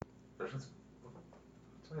What's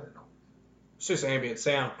that? It's just ambient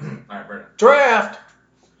sound. Alright, Brandon. Draft!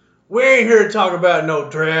 We ain't here to talk about no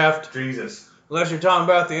draft. Jesus. Unless you're talking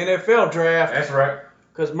about the NFL draft. That's right.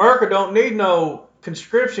 Because Merker don't need no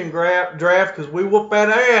conscription draft because we whoop that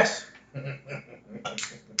ass. That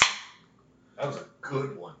was a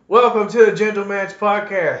good one. Welcome to the Gentleman's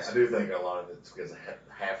Podcast. I do think a lot of it's because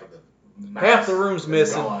half of the Half the room's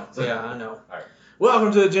missing. Gone. Yeah, I know. Alright.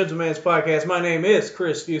 Welcome to the Gentleman's Podcast. My name is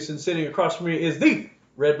Chris Fuson. Sitting across from me is the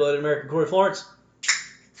red-blooded American Corey Florence.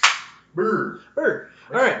 Brr. Bird.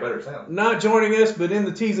 Makes All right. a better sound. Not joining us, but in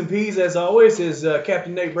the T's and P's, as always, is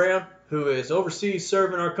Captain Nate Brown, who is overseas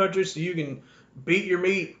serving our country so you can beat your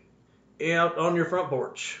meat out on your front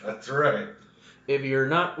porch. That's right. If you're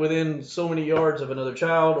not within so many yards of another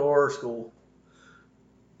child or school.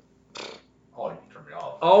 Oh, you turned me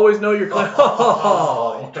off. Always know your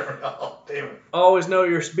Oh, you turned me off. Damn it. Always know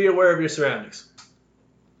be aware of your surroundings.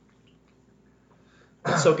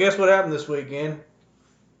 So guess what happened this weekend?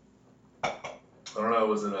 I don't know.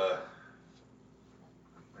 Was it a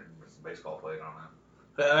baseball played on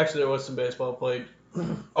that? Actually, there was some baseball played.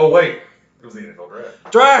 Oh wait, it was the NFL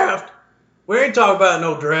draft. Draft? We ain't talking about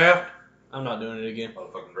no draft. I'm not doing it again.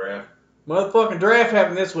 Motherfucking draft. Motherfucking draft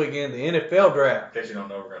happened this weekend, the NFL draft. In case you don't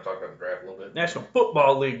know, we're gonna talk about the draft a little bit. National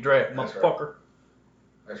Football League draft, That's motherfucker.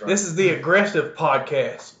 That's right. This is the aggressive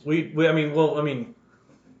podcast.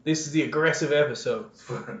 This is the aggressive episode.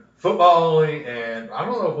 Football only, and I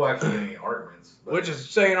don't know if we'll actually get any arguments. But We're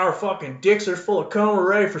just saying our fucking dicks are full of cum. We're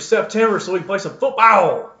ready for September so we can play some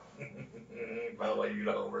football. by the way, you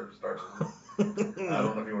know where it starts. I don't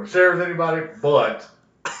know if you want to share with anybody, but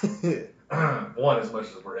one, as much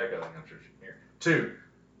as we're echoing, I'm sure you can hear. Two,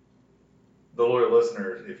 the loyal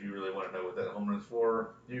listeners, if you really want to know what that home run's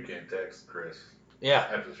for, you can text Chris. Yeah,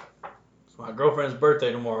 After the show. it's my girlfriend's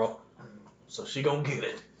birthday tomorrow, so she gonna get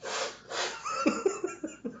it.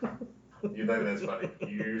 You think that's funny?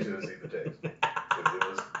 You should have seen the text. Because it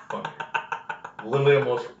was funny. Literally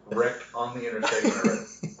almost wrecked on the interstate when I read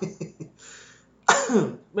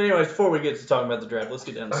it. But anyways, before we get to talking about the draft, let's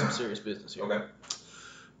get down to some serious business here. Okay.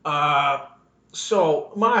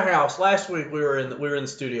 So my house. Last week we were in the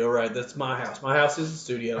studio, right? That's my house. My house is the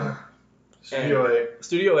studio. Studio A.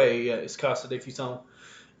 Studio A, yeah, it's Casa de Fuson.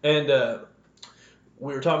 And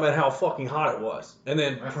we were talking about how fucking hot it was. And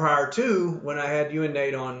then prior to, when I had you and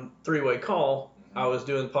Nate on three-way call, I was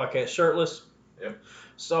doing the podcast shirtless. Yep.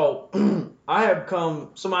 So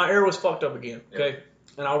so my air was fucked up again, okay? Yep.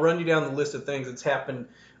 And I'll run you down the list of things that's happened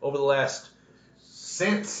over the last...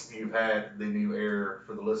 Since you've had the new air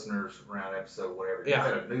for the listeners around episode whatever, Yeah.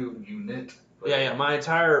 you've had a new unit. Yeah,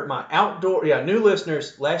 my outdoor, new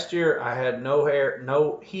listeners, last year I had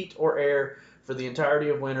no heat or air for the entirety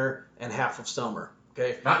of winter and half of summer,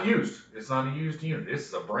 okay? Not used. It's not a used unit. This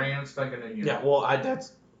is a brand spanking new unit. Yeah, well,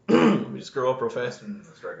 that's, let me just scroll up real fast.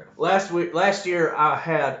 That's right. Last year I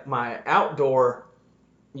had my outdoor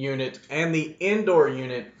unit and the indoor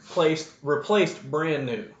unit replaced brand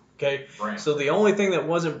new, okay? So the only thing that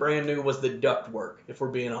wasn't brand new was the duct work, if we're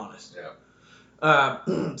being honest.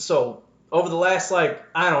 Yeah. So over the last,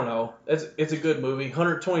 I don't know, it's a good movie,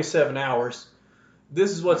 127 hours.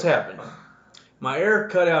 This is what's happened. My air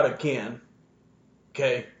cut out again,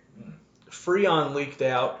 okay? Freon leaked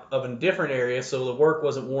out of a different area, so the work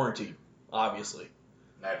wasn't warranted, obviously.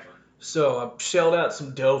 Naturally. So I shelled out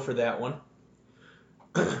some dough for that one.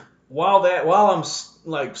 While I'm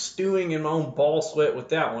stewing in my own ball sweat with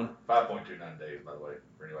that one. 5.29 days, by the way,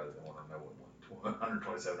 for anybody that want to know what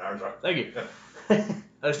 127 hours are. Thank you.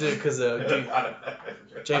 I just did it because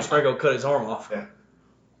James Franco cut his arm off. Yeah.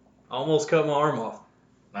 I almost cut my arm off.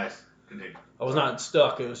 Nice. Continue. I was not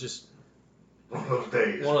stuck. It was just one of those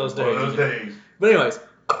days. One of those days. But anyways,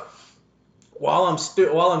 while I'm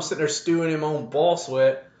sitting there stewing in my own ball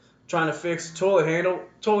sweat, trying to fix the toilet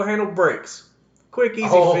handle breaks. Quick, easy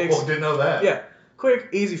fix. Oh, didn't know that. Yeah, quick,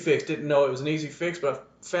 easy fix. Didn't know it was an easy fix, but I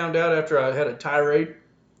found out after I had a tirade.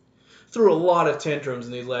 Threw a lot of tantrums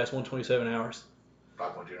in these last 127 hours.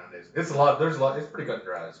 5.29 days. It's a lot. There's a lot. It's pretty cut and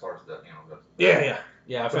dry as far as the goes. Yeah.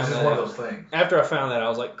 I found that. It's just one of those things. After I found that, I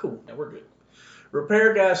was like, cool, yeah, we're good.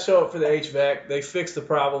 Repair guys show up for the HVAC. They fix the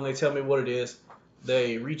problem. They tell me what it is.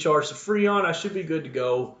 They recharge the Freon. I should be good to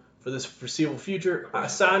go for this foreseeable future. I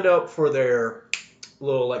signed up for their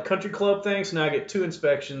little country club thing, so now I get 2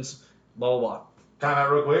 inspections. Blah blah blah. Time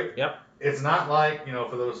out real quick. Yep. It's not like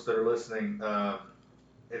for those that are listening.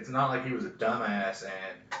 It's not like he was a dumbass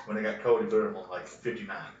and when they got cold he put him on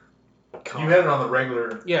 59. You had it on the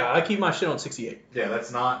regular. Yeah, I keep my shit on 68. Yeah,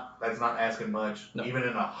 that's not asking much. No. Even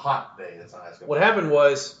in a hot day, that's not asking What much. happened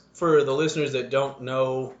was, for the listeners that don't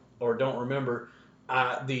know or don't remember,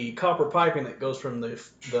 the copper piping that goes from the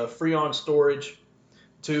Freon storage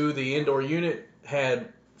to the indoor unit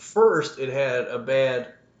had a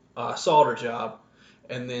bad solder job,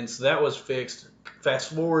 and then so that was fixed.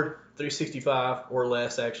 Fast forward 365 or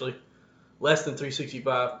less, actually, less than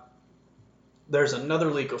 365. There's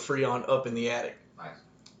another leak of Freon up in the attic. Nice.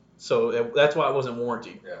 So that's why it wasn't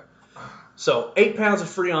warranted. Yeah. So 8 pounds of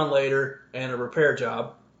Freon later and a repair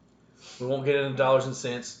job. We won't get into dollars and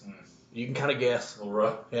cents. You can kind of guess. A little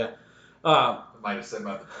rough. Yeah. Might have sent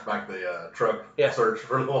back the truck Yeah. search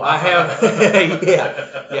for a little while. I have.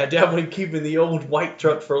 Yeah, definitely keeping the old white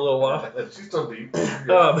truck for a little while. She's still deep.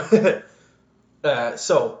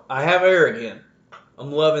 So I have air again.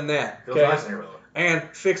 I'm loving that. Feels Okay. nice in here, though. And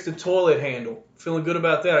fixed the toilet handle. Feeling good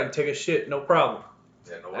about that. I can take a shit, no problem.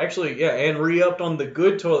 Yeah, no Actually, yeah, and re-upped on the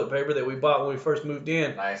good toilet paper that we bought when we first moved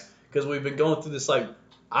in. Nice. Because we've been going through this, like,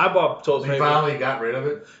 I bought toilet So you paper. finally got rid of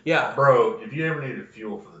it? Yeah. Bro, if you ever needed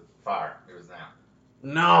fuel for the fire, it was now.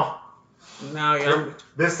 No, yeah.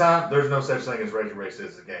 This time, there's no such thing as Reggie Ray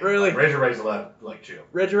says the game. Really? Like, Reggie Ray's allowed to, like, chill.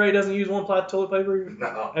 Reggie Ray doesn't use one-ply toilet paper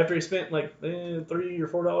No. after he spent, like, $3 or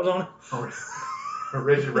 $4 on it?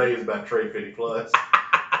 Reggie Ray is about Trey 50 plus.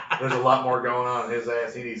 There's a lot more going on in his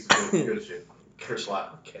ass. He needs some good shit. Pure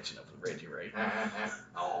slap. Catching up with Reggie Ray.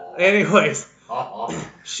 Oh. Anyways.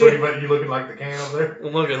 Shit. You looking like the can over there?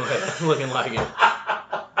 I'm looking like it.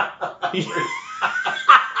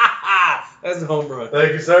 That's a home run.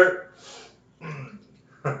 Thank you, sir.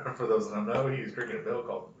 For those that don't know, he's drinking a beer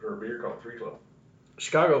called 312.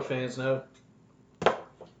 Chicago fans know.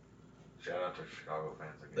 Shout out to Chicago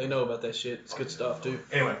fans. Again. They know about that shit. It's good stuff, too.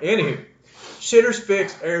 Anyway. Anywho, shitter's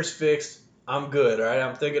fixed, air's fixed. I'm good, all right?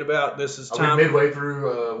 I'm thinking about this is time. Are we midway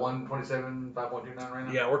through 127, 5.29 right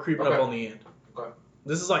now? Yeah, we're creeping up on the end. Okay.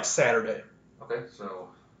 This is like Saturday. Okay, so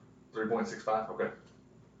 3.65. Okay.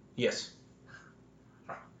 Yes.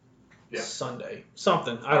 Yeah. Sunday.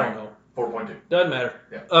 Something. I don't know. 4.2. Doesn't matter.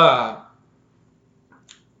 Yeah.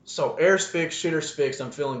 So air's fixed, shitter's fixed.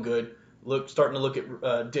 I'm feeling good. Starting to look at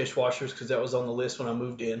dishwashers because that was on the list when I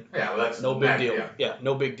moved in. Yeah, well, that's no big deal. Yeah,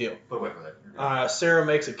 no big deal. Put away for that. Sarah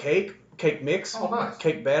makes a cake mix. Oh, nice.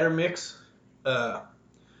 Cake batter mix.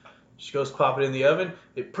 She goes pop it in the oven.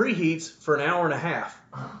 It preheats for an hour and a half.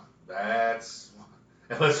 That's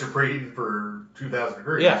unless you're preheating for 2,000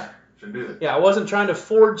 degrees. Yeah. Should do that. Yeah, I wasn't trying to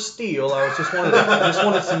forge steel. I was just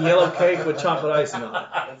wanted some yellow cake with chocolate icing on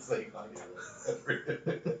it.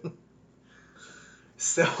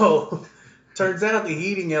 So, turns out the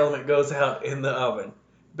heating element goes out in the oven.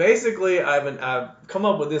 Basically, I've come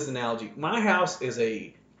up with this analogy. My house is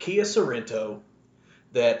a Kia Sorento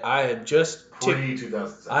that I have just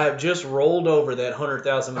I have just rolled over that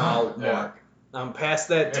 100,000 mile mark. I'm past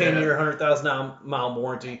that 10-year, 100,000 mile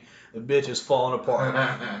warranty. The bitch is falling apart.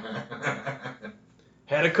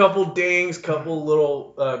 Had a couple dings, couple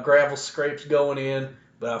little gravel scrapes going in,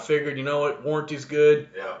 but I figured, you know what, warranty's good.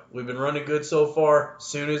 Yeah. We've been running good so far. As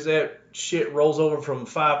soon as that shit rolls over from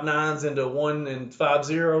 5 9s into 1 and 5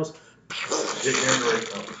 zeros,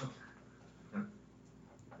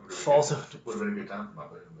 falls up. Would have been a good time for my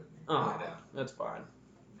bedroom, but Oh, that's fine.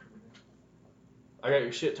 I got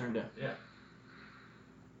your shit turned down. Yeah.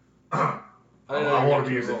 I won't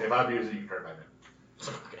abuse it. If I abuse it, you can turn it back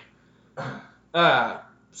in. Okay.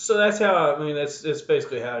 So that's how, that's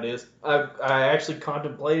basically how it is. I actually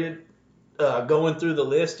contemplated going through the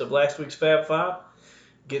list of last week's Fab Five,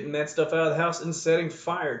 getting that stuff out of the house, and setting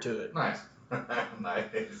fire to it. Nice.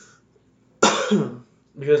 Nice.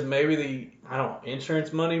 Because maybe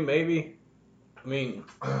insurance money, maybe.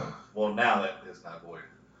 Well, now that is not void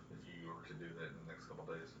if you were to do that in the next couple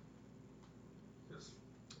of days. Because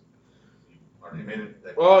you already made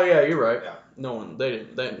it. Oh, yeah, you're right. Yeah. No one, they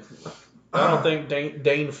didn't. I don't think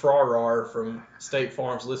Dane Farrar from State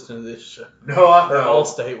Farm's listening to this show. No, I know.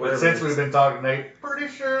 Allstate, but since we've been talking, Nate, pretty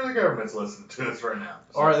sure the government's listening to us right now.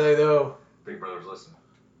 So are they, though? Big Brother's listening.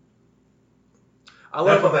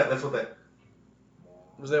 That's what that.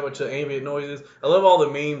 Was that what the ambient noise is? I love all the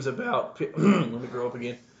memes about. Let me grow up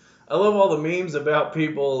again. I love all the memes about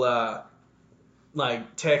people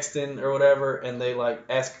like texting or whatever, and they like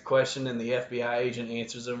ask a question and the FBI agent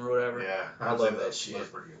answers them or whatever. Yeah, I love that shit. That's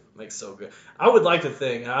pretty good. Makes so good. I would like to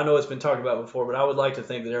think, and I know it's been talked about before, but I would like to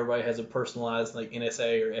think that everybody has a personalized like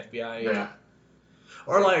NSA or FBI agent. Yeah.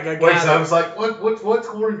 Or like a guy. Wait, so I was like, what's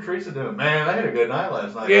Corey and Teresa doing? Man, I had a good night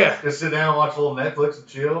last night. Yeah. Just sit down, watch a little Netflix and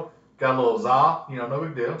chill. Got a little za, no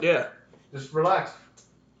big deal. Yeah. Just relax.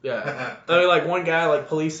 Yeah. Like one guy like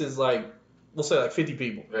polices like, we'll say like 50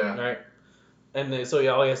 people. Yeah. Right? And then, so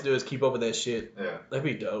all he has to do is keep up with that shit. Yeah. That'd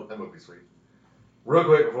be dope. That would be sweet. Real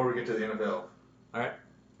quick before we get to the NFL. All right.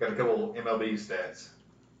 got a couple MLB stats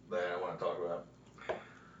that I want to talk about.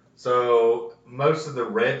 So most of the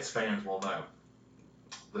Reds fans will know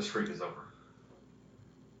the streak is over.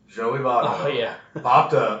 Joey Votto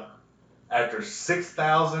popped up after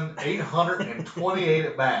 6,828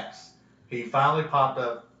 at bats. He finally popped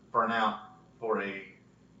up for an out for a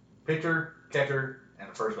pitcher, catcher, and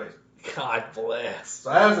a first baseman. God bless.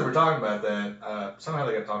 So as they were talking about that, somehow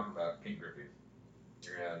they got talking about King Griffey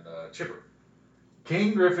and Chipper.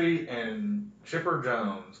 King Griffey and Chipper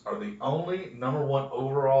Jones are the only number 1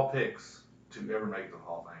 overall picks to ever make the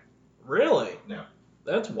Hall of Fame. Really? No.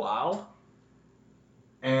 That's wild.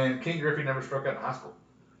 And King Griffey never struck out in high school.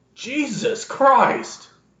 Jesus Christ.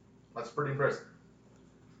 That's pretty impressive.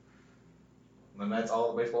 And that's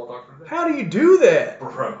all the baseball talk for today. How do you do that?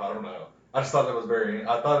 Bro, I don't know. I just thought it was very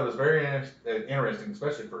interesting,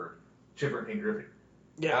 especially for Chipper and King Griffey.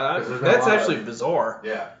 Yeah, that's actually bizarre.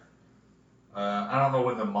 Yeah. I don't know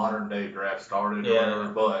when the modern day draft started or whatever,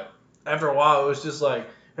 but after a while it was just like,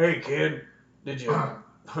 hey kid,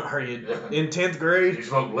 are you in 10th grade? You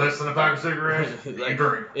smoke less than a pack of cigarettes? You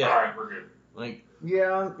drink. Yeah. All right, we're good. Like,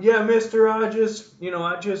 yeah, mister, I just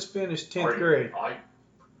finished 10th grade.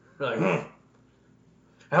 Like,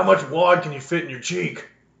 how much wad can you fit in your cheek?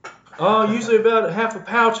 Oh, usually about half a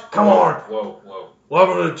pouch. Come on. Whoa.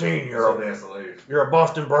 Welcome to the team. You're a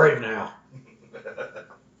Boston Brave now.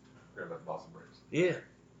 Boston Braves.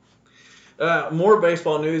 Yeah. More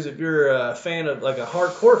baseball news. If you're a fan of, like a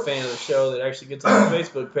hardcore fan of the show that actually gets on the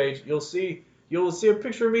Facebook page, you'll see a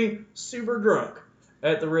picture of me super drunk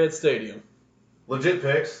at the Red Stadium. Legit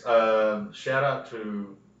picks. Shout out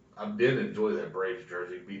to, I did enjoy that Braves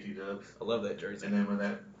jersey, BT Dubs. I love that jersey. And then when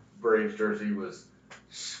that Braves jersey was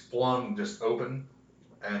flung just open,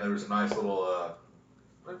 and there was a nice little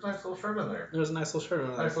shirt in there. There's a nice little shirt in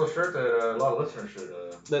there. Nice little shirt that a lot of listeners should.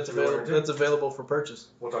 That's available for purchase.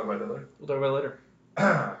 We'll talk about that later.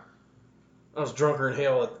 I was drunker in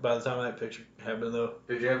hell by the time that picture happened, though.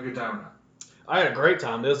 Did you have a good time or not? I had a great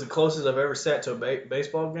time. It was the closest I've ever sat to a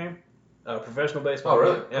baseball game, Oh, professional baseball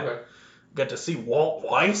really? game. Yeah. Okay. Got to see Walt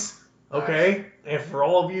Weiss. Okay, nice. And for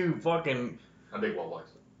all of you fucking I dig Walt Weiss.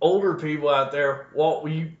 Older people out there, Walt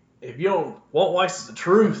Weiss is the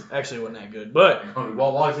truth. Actually, it wasn't that good, but you know who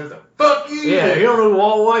Walt Weiss is? Fuck you. Yeah, you don't know who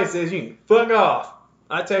Walt Weiss is. You can fuck off.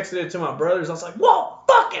 I texted it to my brothers. I was like, Walt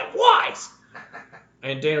fucking Weiss.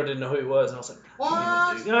 And Daniel didn't know who he was, and I was like, what?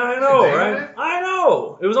 I know, right? I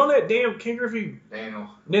know. It was on that damn King Griffey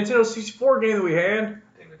Nintendo 64 game that we had.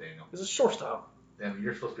 Damn it, Daniel. It was a shortstop. Damn,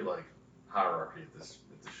 you're supposed to be like hierarchy at this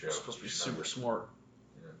show. You're supposed to be super smart.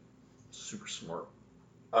 Yeah. Super smart.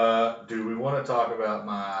 Do we want to talk about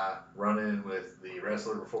my run-in with the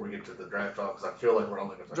wrestler before we get to the draft talk? Because I feel like we're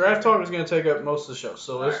only going to draft talk is going to take up most of the show,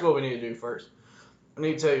 so this is what we need to do first. I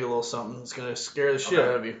need to tell you a little something that's going to scare the shit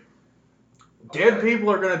out of you. Dead people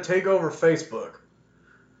are going to take over Facebook.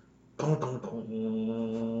 I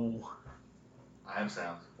have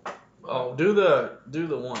sounds. Oh, do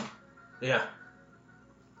the one. Yeah.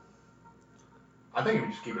 I think if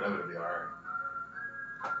you just keep it up, it'll be alright.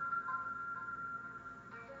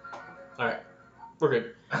 Alright. We're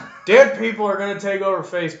good. Dead people are going to take over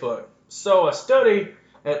Facebook. So a study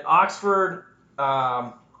at Oxford,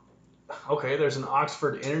 there's an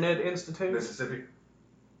Oxford Internet Institute. Mississippi?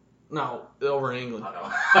 No, over in England. I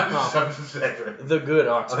know. The good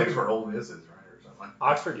Oxford. I think it's where Ole Miss is, right? Or something.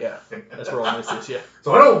 Oxford, yeah. That's where Ole Miss is, yeah.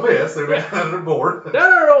 So at Ole Miss, they're bored.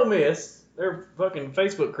 They're Ole Miss. They're fucking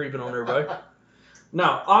Facebook creeping on everybody.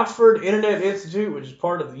 Now, Oxford Internet Institute, which is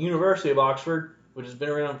part of the University of Oxford, which has been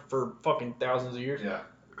around for fucking thousands of years. Yeah.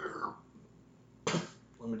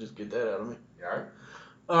 Let me just get that out of me. You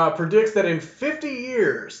alright? Predicts that in 50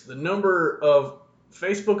 years, the number of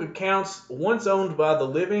Facebook accounts once owned by the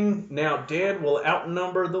living, now dead, will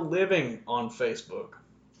outnumber the living on Facebook.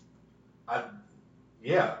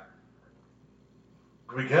 Yeah.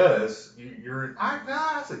 Because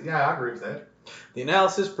I agree with that. The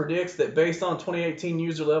analysis predicts that based on 2018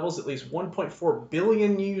 user levels, at least 1.4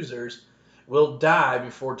 billion users will die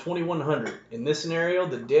before 2100. In this scenario,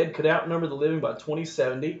 the dead could outnumber the living by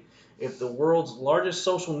 2070 if the world's largest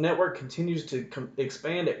social network continues to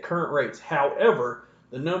expand at current rates. However,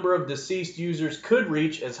 the number of deceased users could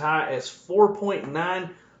reach as high as 4.9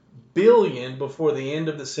 billion before the end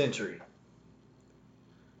of the century.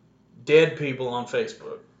 Dead people on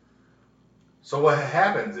Facebook. So what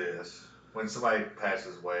happens is, when somebody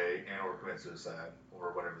passes away and or commits suicide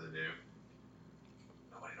or whatever they do,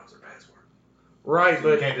 nobody knows their password. Right, so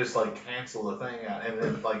but you can't just cancel the thing out, and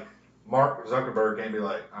then Mark Zuckerberg can't be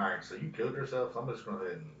like, all right, so you killed yourself, so I'm just going to go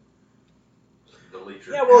ahead and delete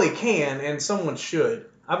your. Yeah, well, he can, and someone should.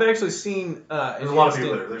 I've actually seen There's a lot of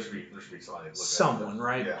people there should be somebody looking someone, at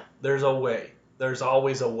right? Yeah. There's a way. There's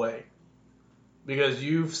always a way. Because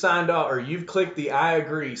you've signed up or you've clicked the I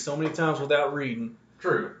agree so many times without reading.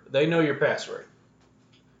 True. They know your password.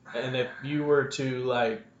 And if you were to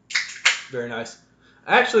like, very nice.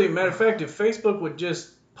 Actually, matter of fact, if Facebook would just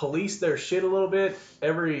police their shit a little bit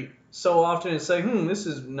every so often and say, this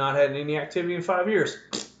has not had any activity in 5 years.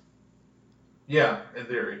 Yeah, in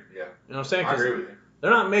theory, yeah. You know what I'm saying? I agree with you. They're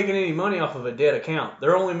not making any money off of a dead account.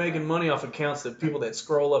 They're only making money off accounts that people that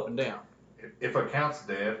scroll up and down. If an account's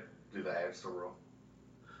dead, do the ads still roll?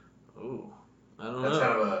 Ooh, I don't know. That's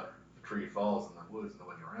kind of a tree falls in the woods and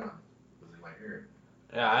nobody's around. Because they might hear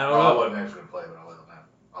it. Yeah, I don't know. know. I wasn't actually going to play, but I'll let them have it.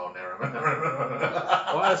 Oh, never.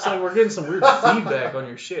 Well, it's like we're getting some weird feedback on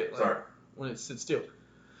your shit. Like, Sorry. When it sits still.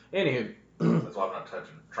 Anywho. That's why I'm not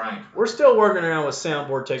touching. Trying to. We're still working around with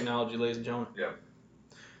soundboard technology, ladies and gentlemen. Yeah.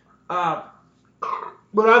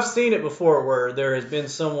 But I've seen it before where there has been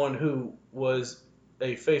someone who was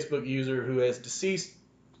a Facebook user who has deceased,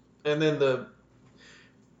 and then the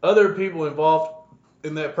other people involved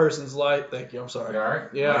in that person's life. Thank you. I'm sorry. You all right?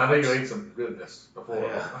 Yeah. I know you ate some goodness before.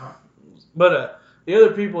 Yeah. But the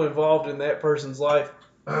other people involved in that person's life,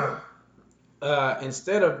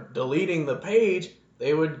 instead of deleting the page,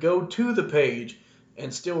 they would go to the page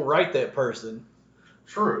and still write that person.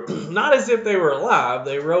 True. Not as if they were alive.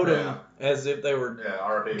 They wrote them as if they were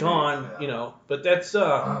gone, But that's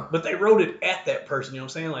but they wrote it at that person. You know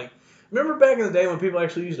what I'm saying? Like, remember back in the day when people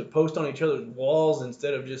actually used to post on each other's walls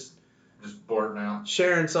instead of just blurting out,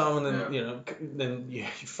 sharing something, and then then you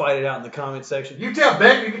fight it out in the comment section. You tell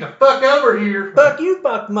Becky to get the fuck over here. Fuck you,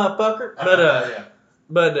 fuck motherfucker.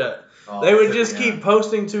 But they would just keep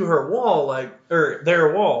posting to her wall, or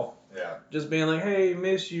their wall. Yeah. Just being like, hey,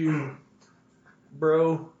 miss you,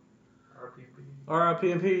 bro.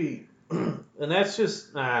 R.I.P. And that's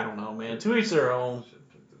just, I don't know, man. To each their own.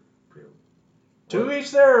 To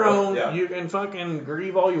each their own. Yeah. You can fucking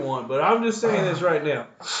grieve all you want. But I'm just saying this right now.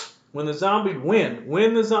 When the zombie,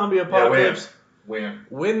 when the zombie apocalypse.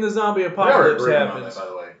 When the zombie apocalypse happens. That, by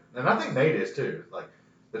the way. And I think Nate is too. Like,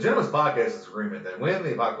 the Gentleman's Podcast is agreement that when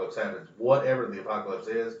the apocalypse happens, whatever the apocalypse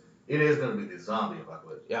is, it is going to be the zombie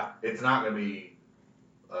apocalypse. Yeah. It's not going to be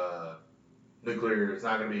nuclear. It's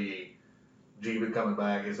not going to be Jeeva coming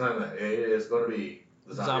back. It's none of that. It is going to be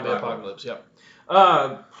the zombie apocalypse. Yeah.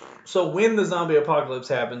 So when the zombie apocalypse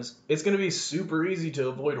happens, it's going to be super easy to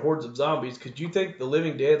avoid hordes of zombies. Because you think the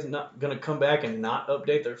Living Dead's not going to come back and not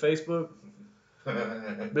update their Facebook?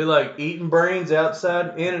 Be like, eating brains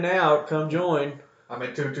outside, in and out, come join. I'm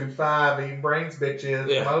at 225, eating brains,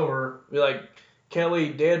 bitches, come over. Be like, Kelly,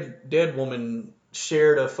 dead woman,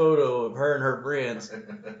 shared a photo of her and her friends.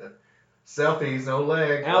 Selfies, no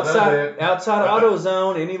legs. Outside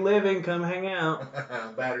AutoZone, any living, come hang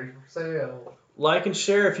out. Batteries for sale. Like and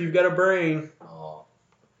share if you've got a brain. Oh.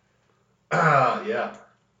 Yeah.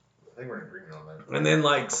 I think we're in agreement on that. And then,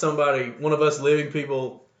 like, one of us living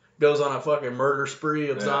people goes on a fucking murder spree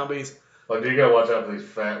of zombies. Like, do you gotta watch out for these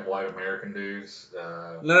fat white American dudes?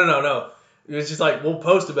 No. It's just like, we'll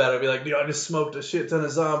post about it. Be like, dude, I just smoked a shit ton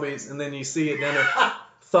of zombies. And then you see it down there.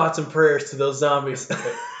 Thoughts and prayers to those zombies.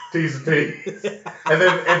 T's and P's. And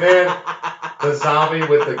then the zombie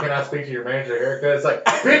with the "Can I speak to your manager" haircut. It's like,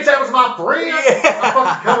 bitch, that was my friend. Yeah. I'm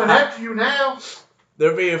fucking coming after you now.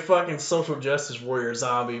 There'd be a fucking social justice warrior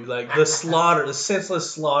zombie. Like, the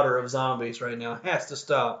senseless slaughter of zombies right now has to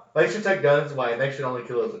stop. They should take guns away, and they should only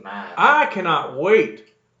kill us with knives. I cannot wait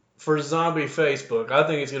for zombie Facebook. I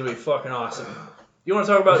think it's going to be fucking awesome. You want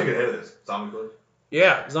to talk about... What'd you get ahead of this? Zombie book?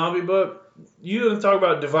 Yeah, zombie book. You want to talk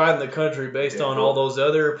about dividing the country based on all those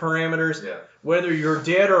other parameters? Yeah. Whether you're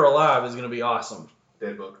dead or alive is going to be awesome.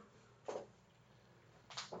 Dead book.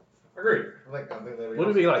 Agreed. I think that would be Would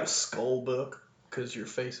it be like skull book? Because your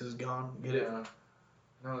face is gone. Get it?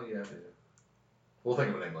 No, yeah, dude. We'll think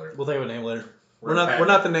of a name later. We're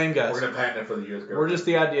not the name guys. We're gonna patent it for the U.S. government. We're just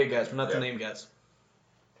the idea guys. We're not the name guys.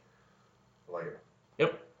 I like it.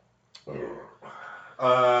 Yep.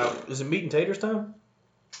 Is it meat and taters time?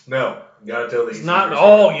 No. You gotta tell these. It's not.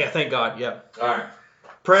 Oh yeah, thank God. Yeah. All right.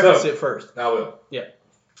 Preface it first. I will. Yeah.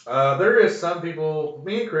 There is some people.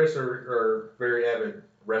 Me and Chris are very avid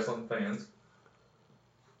wrestling fans.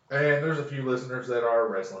 And there's a few listeners that are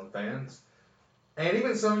wrestling fans. And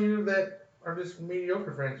even some of you that are just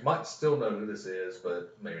mediocre fans might still know who this is,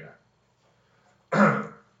 but maybe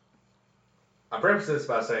not. I preface this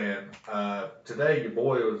by saying, today your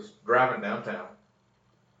boy was driving downtown.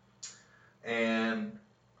 And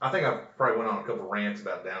I think I probably went on a couple rants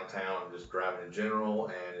about downtown and just driving in general,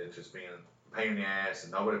 and it just being a pain in the ass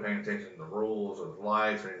and nobody paying attention to the rules or the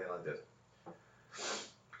lights or anything like this.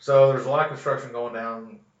 So there's a lot of construction going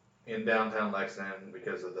down in downtown Lexington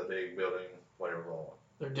because of the big building, whatever.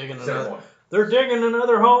 They're digging Center another. Point. They're digging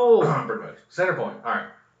another hole. Pretty much. Center Point. All right.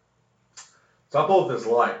 So I pulled this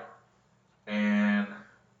light, and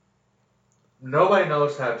nobody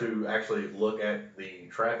knows how to actually look at the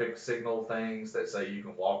traffic signal things that say you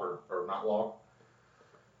can walk or not walk.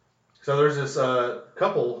 So there's this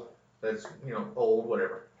couple that's, old,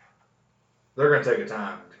 whatever. They're going to take a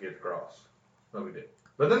time to get across. No big deal.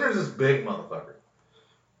 But then there's this big motherfucker.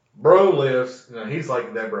 Bro lives, he's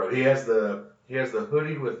like that bro. He has the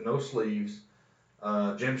hoodie with no sleeves,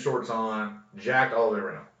 gym shorts on, jacked all the way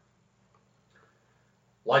around.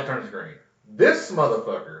 Light turns green. This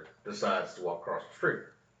motherfucker decides to walk across the street.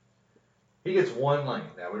 He gets one lane.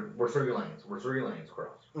 Now, we're 3 lanes. We're 3 lanes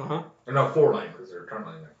across. Uh-huh. Or no, 4 lanes because there's a turn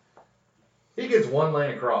lane there. He gets 1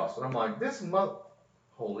 lane across. And I'm like,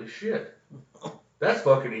 holy shit. That's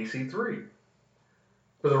fucking EC3.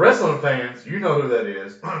 For the wrestling fans, you know who that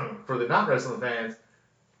is. For the not wrestling fans,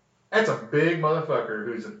 that's a big motherfucker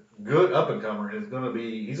who's a good up-and-comer and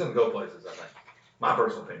he's going to go places, I think. My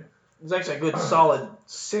personal opinion. He's actually a good solid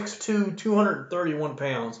 6'2", 231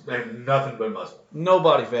 pounds. And nothing but muscle. No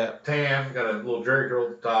body fat. Tan, got a little jerry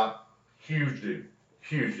curl at the top. Huge dude.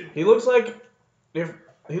 He looks like the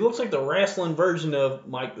wrestling version of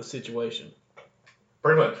Mike the Situation.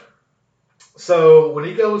 Pretty much. So when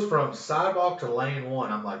he goes from sidewalk to lane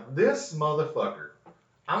 1, I'm like, this motherfucker.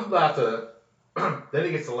 I'm about to. Then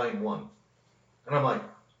he gets to lane 1, and I'm like,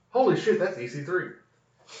 holy shit, that's EC3.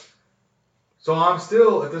 So I'm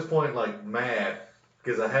still at this point like mad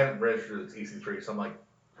because I haven't registered it's EC3. So I'm like,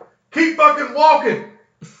 keep fucking walking.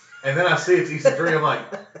 And then I see it's EC3. I'm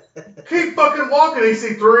like, keep fucking walking,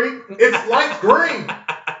 EC3. It's light green.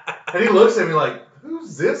 And he looks at me like,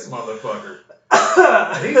 who's this motherfucker?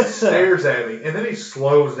 And he stares at me, and then he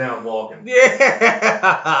slows down walking.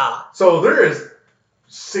 Yeah. So there is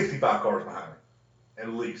 65 cars behind me, at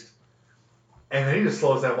least. And then he just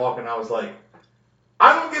slows down walking. I was like,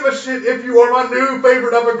 I don't give a shit if you are my new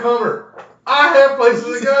favorite up-and-comer. I have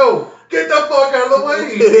places to go. Get the fuck out of the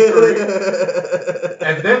way, EC3.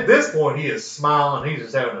 And then at this point, he is smiling. He's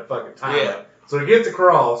just having a fucking time. Yeah. So he gets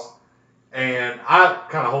across, and I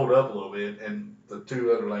kind of hold up a little bit, and the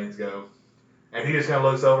 2 other lanes go. And he just kind of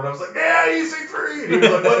looks over, and I was like, yeah, EC3. And he was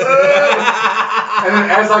like, what's up? And then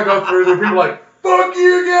as I go through, there are people like, fuck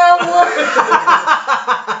you, get out of the way.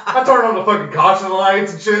 I turned on the fucking caution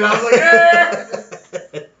lights and shit. I was like,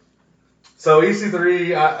 yeah. So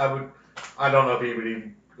EC3, I don't know if he would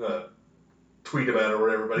even tweet about it or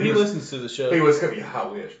whatever, but he listens to the show. He was coming. Yeah, I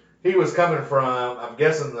wish. He was coming from, I'm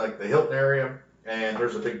guessing, like the Hilton area, and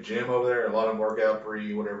there's a big gym over there. A lot of them work out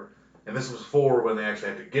free, whatever. And this was 4 when they actually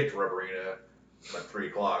had to get to Rubberina at 3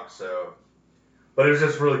 o'clock. So, but it was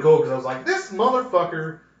just really cool because I was like, this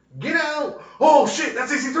motherfucker, get out! Oh shit,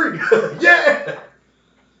 that's EC3. Yeah.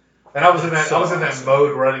 And I was in that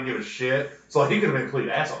mode where I didn't give a shit. So he could have been a complete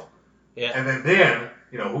asshole. Yeah. And then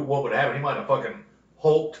what would happen? He might have fucking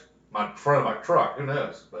hulked my front of my truck. Who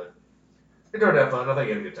knows? But it turned out fun. I think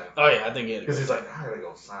he had a good time. Oh yeah, I think he had. Because he's like, I gotta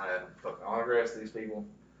go sign fucking autographs to these people.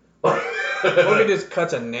 Look at this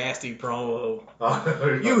cuts a nasty promo.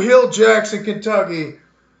 You Hill Jackson, Kentucky,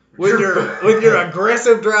 with your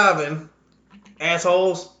aggressive driving,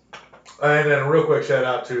 assholes. And then a real quick shout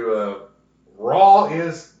out to Raw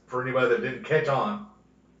is, for anybody that didn't catch on,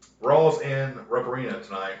 Raw's in Rubberina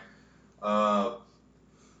tonight.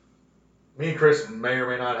 Me and Chris may or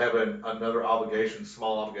may not have another obligation,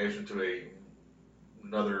 small obligation to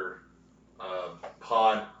another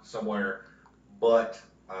pod somewhere, but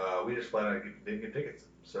we just flat out didn't get tickets.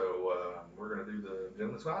 So we're going to do the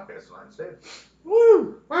Gentleman's Podcast tonight instead.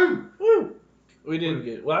 Woo! Woo! Woo! I didn't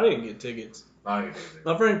get tickets. I didn't get tickets.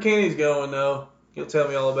 My friend Kenny's going, though. He'll tell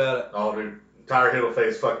me all about it. Oh, dude. Entire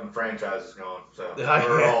Hiddleface fucking franchise is going. So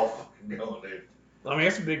we're all fucking going, dude. I mean,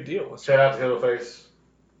 that's a big deal. Shout out to Hiddleface.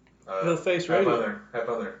 Hiddleface Radio. Have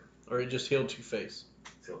fun there. Or it just Hill Two-Face.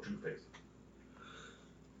 It's Hill Two-Face.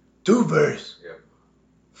 Two-Face. Yep.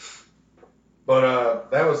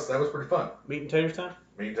 But that was pretty fun. Meat and taters time?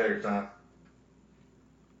 Meat and taters time.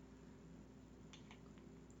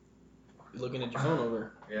 You're looking at your phone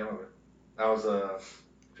over there. Yeah, I was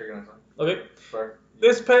checking out something. Okay. Sorry.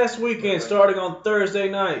 This past weekend, starting on Thursday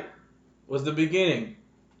night, was the beginning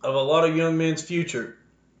of a lot of young men's future.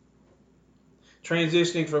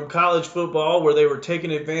 Transitioning from college football, where they were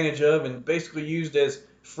taken advantage of and basically used as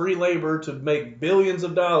free labor to make billions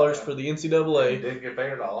of dollars for the NCAA. Didn't get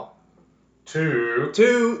paid at all.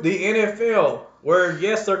 To the NFL, where,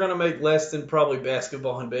 yes, they're going to make less than probably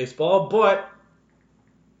basketball and baseball, but...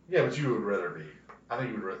 Yeah, but you would rather be... I think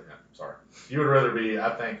you would rather. Yeah, sorry. You would rather be.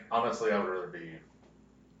 I think honestly, I would rather be.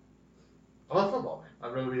 I love football, man.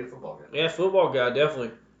 I'd rather be a football guy. Yeah, football guy,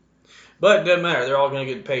 definitely. But it doesn't matter. They're all going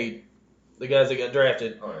to get paid. The guys that got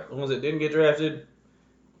drafted. Oh yeah. The ones that didn't get drafted,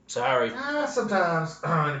 sorry. Sometimes,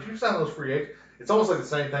 if you sign those free agents, it's almost like the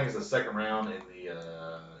same thing as the second round in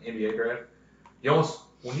the NBA draft. You almost,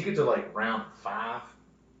 when you get to like round 5,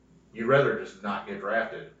 you'd rather just not get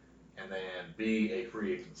drafted and then be a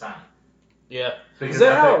free agent signing. Yeah. Because Is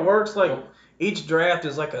that I how think- it works? Like each draft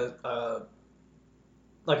is like a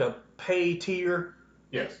pay tier,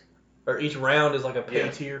 Yes. or each round is like a pay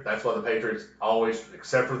Yes. tier. That's why the Patriots always,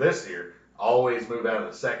 except for this year, always move out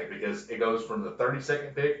of the second because it goes from the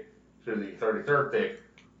 32nd pick to the 33rd pick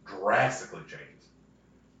drastically changes.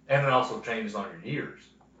 And it also changes on your years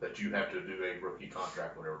that you have to do a rookie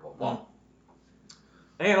contract, whatever, blah, blah.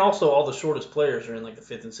 And also all the shortest players are in like the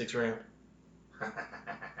 5th and 6th round.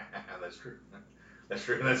 That's true. That's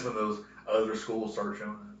true. That's when those other schools start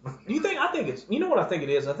showing up. Do you think? I think it's. You know what I think it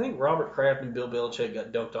is? I think Robert Kraft and Bill Belichick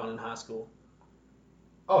got dunked on in high school.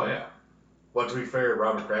 Oh, yeah. Well, to be fair,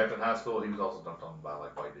 Robert Kraft in high school, he was also dunked on by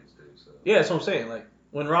like white dudes too. So. Yeah, that's what I'm saying. Like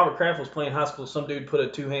when Robert Kraft was playing high school, some dude put a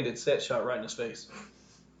 2-handed set shot right in his face.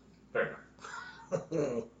 Fair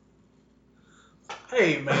enough.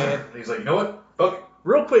 Hey man, And he's like, you know what? Fuck it.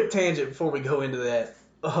 real quick tangent before we go into that.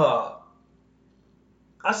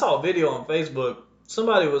 I saw a video on Facebook.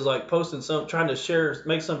 Somebody was like posting trying to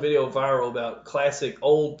make some video viral about classic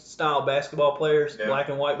old style basketball players, Yeah. black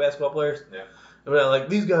and white basketball players. Yeah. About like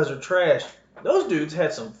these guys are trash. Those dudes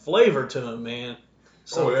had some flavor to them, man.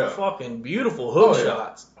 Some Oh, yeah. fucking beautiful hook Oh, yeah.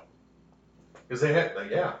 shots. Because they had,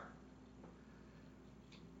 like, yeah.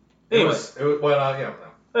 Anyway, Yeah, no.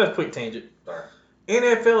 that was a quick tangent. Sorry.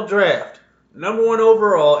 NFL draft, number 1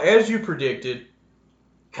 overall, as you predicted,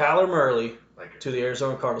 Kyler Murray Thank you. to the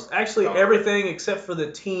Arizona Cardinals. Actually, Oh. everything except for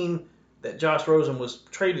the team that Josh Rosen was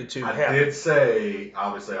traded to I happened. did say,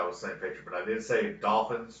 obviously I was the same picture, but I did say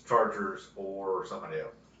Dolphins, Chargers, or somebody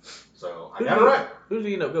else. So I Who got did- it right. Who did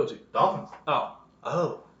he end up go to? Dolphins.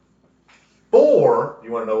 Oh, For,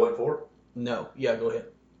 you want to know what for? no. Yeah, go ahead.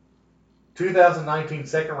 2019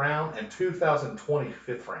 second round and 2020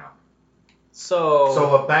 fifth round. So,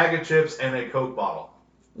 So a bag of chips and a Coke bottle.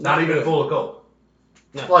 Not even good. full of Coke.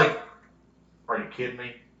 No. Like, are you kidding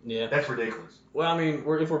me? Yeah. That's ridiculous. Well, I mean,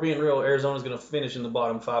 if we're being real, Arizona's going to finish in the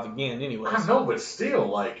bottom 5 again anyway. I know, but still,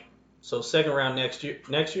 like, So second round next year?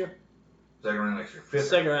 second round next year. Fifth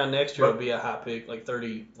Second round. round next year But- will be a high pick, like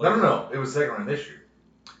 30. No. It was second round this year.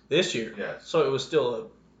 This year. Yes. So it was still a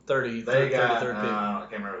 30, They got, 33rd pick. I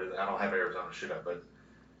can't remember. I don't have Arizona shit up, but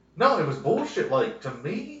no, it was bullshit. Like, to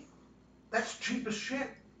me, that's cheap as shit.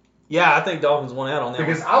 Yeah, I think Dolphins won out on that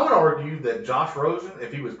Because one. I would argue that Josh Rosen,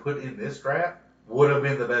 if he was put in this draft, would have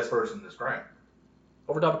been the best person in this draft.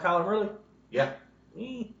 Over top of Kyler Murray? Yeah.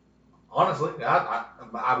 Honestly,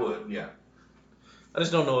 I would, yeah. I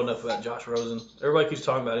just don't know enough about Josh Rosen. Everybody keeps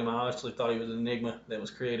talking about him. I honestly thought he was an enigma that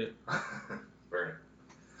was created. Very.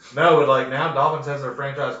 No, but like now Dolphins has their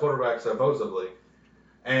franchise quarterback supposedly,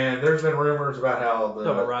 and there's been rumors about how Talking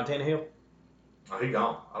about Ryan Tannehill? oh, he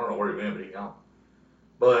gone. I don't know where he been, but he gone.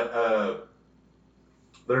 But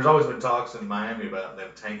there's always been talks in Miami about them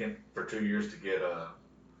tanking for 2 years to get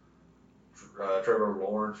Trevor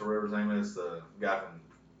Lawrence or whatever his name is, the guy from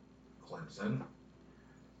Clemson.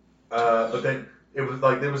 But then it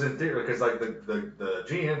was in theory because like the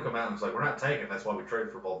GM come out and was like, we're not tanking, that's why we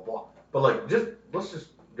traded for blah blah blah. But like let's just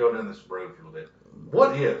go down this road for a little bit.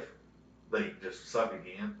 What if they just suck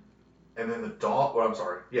again, and then they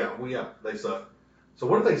suck. So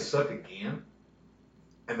what if they suck again,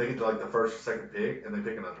 and they get to like the first or second pick, and they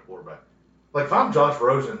pick another quarterback? Like if I'm Josh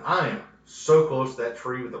Rosen, I am so close to that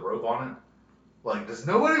tree with the rope on it. Like, does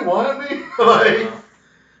nobody want me? Like,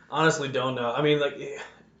 Honestly, don't know. I mean,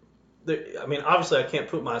 obviously, I can't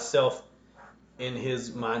put myself in his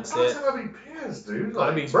mindset. I'd be pissed, dude. I'd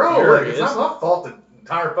Like, be bro, like, furious. it's not my fault the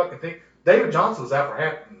entire fucking thing. David Johnson was out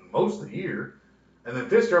for most of the year, and then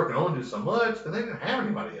Fitzgerald can only do so much, and they didn't have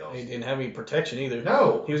anybody else. He didn't have any protection either.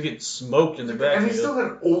 No. He was getting smoked in the And backfield. he still had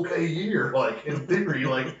an okay year, like, in theory.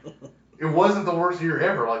 Like, it wasn't the worst year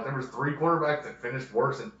ever. Like, there was 3 quarterbacks that finished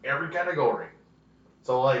worse in every category.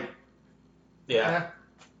 So, like, Yeah.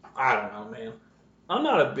 I don't know, man. I'm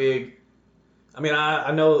not a big. I mean,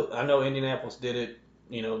 I know Indianapolis did it,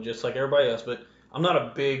 just like everybody else, but I'm not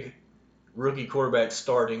a big rookie quarterback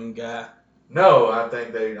starting guy. no, I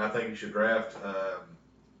think you should draft.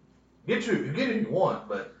 Get who you want,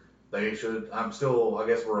 but they should. I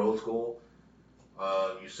guess we're old school.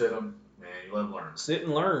 You sit them and you let them learn, Sit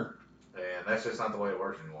and learn. and that's just not the way it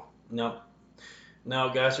works anymore. No. Now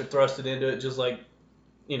guys are thrusted into it just like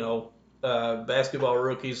basketball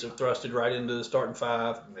rookies are thrusted right into the starting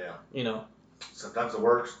five. Yeah. Sometimes it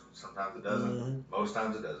works. Sometimes it doesn't. Mm-hmm. Most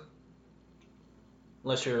times it doesn't.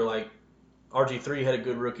 Unless you're like RG3 had a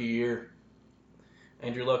good rookie year.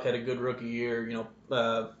 Andrew Luck had a good rookie year.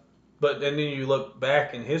 But then you look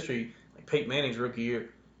back in history, like Peyton Manning's rookie year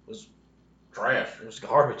was trash. It was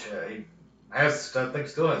garbage. Yeah, he has. I think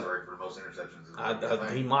still has the record for most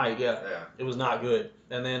interceptions. He might. Yeah. It was not good.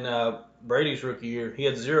 And then Brady's rookie year, he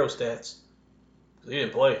had 0 stats. He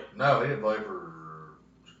didn't play. No, he didn't play for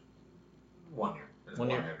 1 year. 1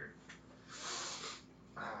 year.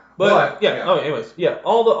 But yeah. Oh, anyways, yeah.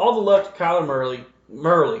 All the luck to Kyler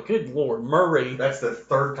Murray. Good Lord, Murray. That's the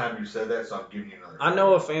third time you said that, so I'm giving you another. I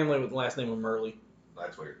know a family with the last name of Murray.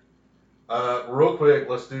 That's weird. Real quick,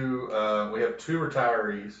 let's do. We have 2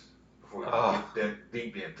 retirees before we get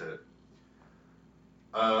deep into it.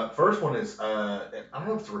 First one is I don't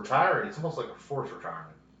know if it's a retiree. It's almost like a forced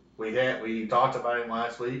retirement. We talked about him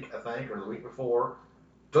last week, I think, or the week before.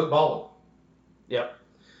 Doug Baldwin. Yep.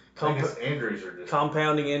 I think his injuries are just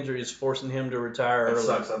compounding injuries forcing him to retire early. It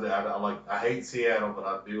sucks. I hate Seattle, but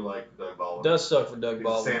I do like Doug Baldwin. It does suck for Doug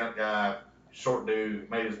Baldwin. He's a stand-up guy, short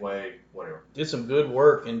dude, made his way, whatever. Did some good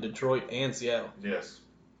work in Detroit and Seattle. Yes.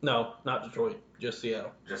 No, not Detroit. Just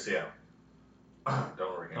Seattle. Just Seattle.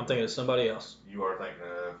 Don't worry. I'm thinking of somebody else. You are thinking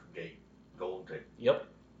of Gate. Golden Tate. Yep.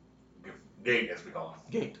 Gate, as we call him.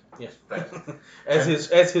 Gate, yes.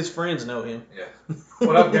 as his friends know him. Yeah.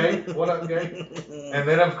 What up, Gate? What up, Gate? And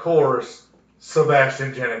then, of course,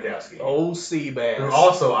 Sebastian Janikowski. Old Seabass. Who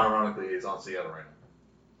also, ironically, is on Seattle right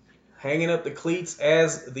now. Hanging up the cleats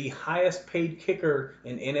as the highest paid kicker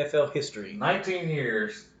in NFL history. 19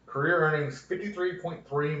 years, career earnings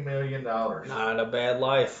 $53.3 million. Not a bad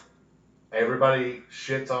life. Everybody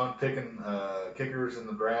shits on picking kickers in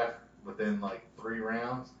the draft within like 3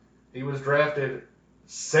 rounds. He was drafted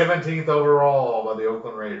 17th overall by the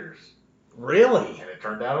Oakland Raiders. Really? And it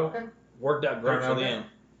turned out okay. Worked out great for them.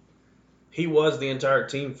 He was the entire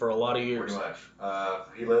team for a lot of years. Pretty much.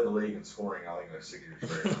 He led the league in scoring, I think, 6 years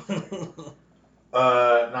straight.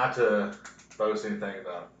 Not to boast anything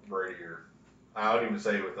about Brady or I would even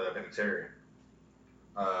say with Vinatieri.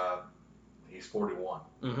 He's 41.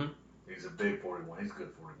 Mm-hmm. He's a big 41. He's a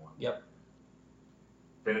good 41. Yep.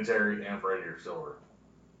 Vinatieri and Brady are silver.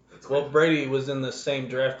 Well, Brady was in the same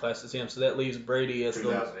draft class as him, so that leaves Brady as as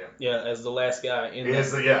the last guy in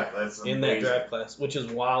that draft class, which is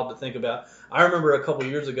wild to think about. I remember a couple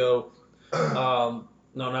years ago, no,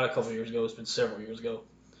 not a couple years ago, it's been several years ago,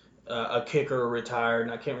 a kicker retired,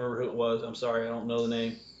 and I can't remember who it was. I'm sorry, I don't know the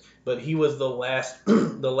name, but he was the last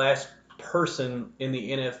person in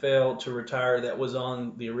the NFL to retire that was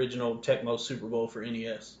on the original Tecmo Super Bowl for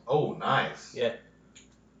NES. Oh, nice. Yeah.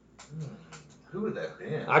 Who would that be?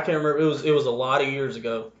 I can't remember. It was a lot of years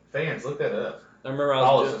ago. Fans, look that up. I remember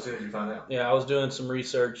as soon as you find out. Yeah, I was doing some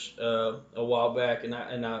research a while back, and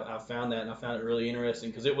I found that, and I found it really interesting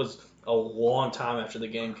because it was a long time after the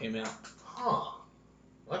game came out. Huh.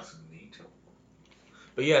 That's neat.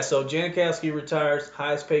 But yeah, so Janikowski retires,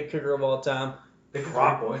 highest paid kicker of all time.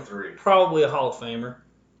 53.3. Probably a Hall of Famer.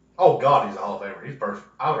 Oh God, he's a Hall of Famer. He's first.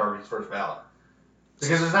 I would argue he's first ballot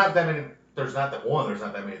because there's not that many. There's not that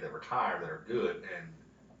many that retire that are good, and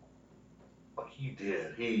like he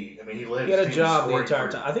did. He led. He had a job the entire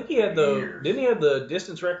time. I think he had didn't he have the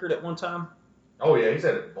distance record at one time? Oh yeah, he's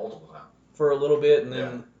had it multiple times. For a little bit, and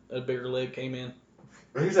then a bigger leg came in.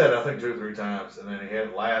 He's had it, I think, 2 or 3 times, and then he had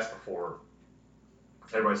it last before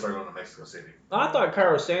everybody started going to Mexico City. I thought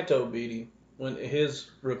Cairo Santo beat him when his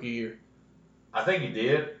rookie year. I think he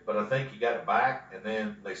did, but I think he got it back, and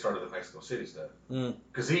then they started the Mexico City stuff.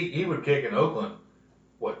 Because he would kick in Oakland,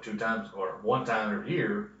 2 times or 1 time every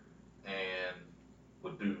year, and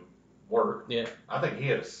would do work. Yeah. I think he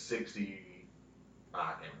had a 60.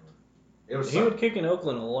 I can't remember. He would kick in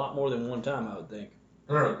Oakland a lot more than 1 time, I would think.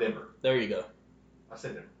 No, Denver. There you go. I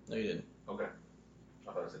said Denver. No, you didn't. Okay.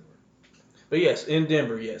 I thought I said Denver. But yes, in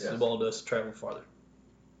Denver, the ball does travel farther.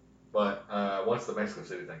 But once the Mexico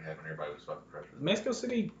City thing happened, everybody was fucking pressure. Mexico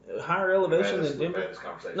City, higher elevation than Denver? This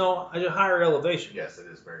conversation. No, higher elevation. Yes, it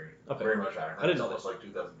is very much higher. I didn't know that. It's almost like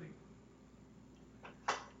 2,000 feet.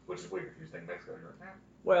 Which is weird if you think Mexico. You're like,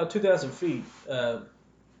 Well, 2,000 feet.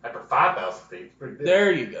 After 5,000 feet, it's pretty big.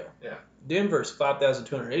 There you go. Yeah. Denver's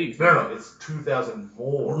 5,280 feet. No, it's 2,000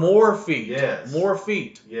 more. More feet. Yes. More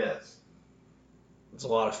feet. Yes. That's a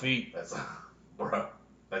lot of feet.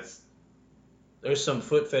 There's some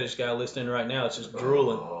foot fetish guy listening right now. It's just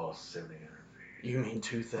drooling. Oh, 700 feet. You mean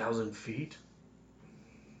 2,000 feet?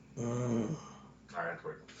 All right, that's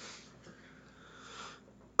weird.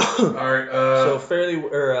 All right. So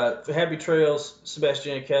Happy Trails,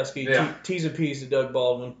 Sebastian Janikowski, Yeah. T's and P's to Doug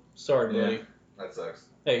Baldwin. Sorry, buddy. Yeah, that sucks.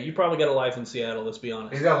 Hey, you probably got a life in Seattle. Let's be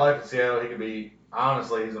honest. He's got a life in Seattle. He could be,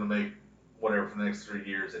 honestly, he's going to make whatever for the next 3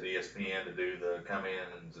 years at ESPN to do the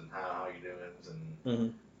come-ins and how you doings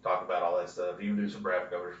and talk about all that stuff. Even do some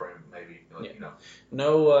draft coverage for him, maybe. Like, Yeah.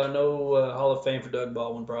 No Hall of Fame for Doug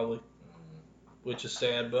Baldwin, probably, which is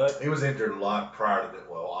sad, but he was injured a lot prior to that.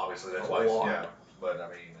 Well, obviously, that's why yeah. But, I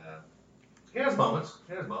mean, he has moments.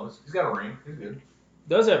 He's got a ring. He's good.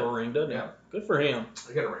 Does have a ring, doesn't he? Yeah. Good for him.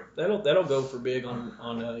 He got a ring. That'll go for big on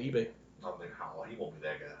eBay. I don't think he won't be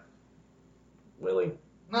that guy. Will he?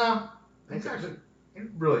 No. He's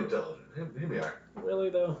really intelligent. He'll be all right. Really,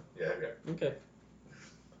 though? Yeah, he'll be all right. Okay.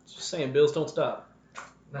 Just saying, bills don't stop.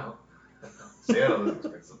 No. Seattle is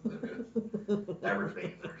expensive. Average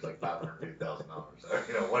bean there's like $550,000. So,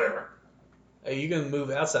 whatever. Hey, you can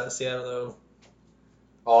move outside of Seattle, though.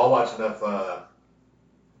 Oh, I watch enough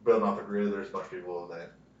Building Off the Grid. There's a bunch of people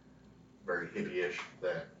that very hippie-ish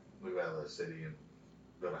that move out of the city and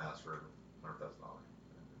build a house for $100,000.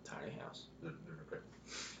 Tiny house. They're okay.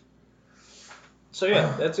 So,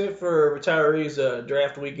 yeah, that's it for retirees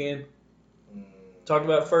draft weekend. Talked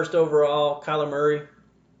about first overall, Kyler Murray.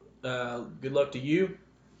 Good luck to you.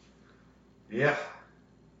 Yeah.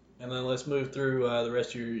 And then let's move through the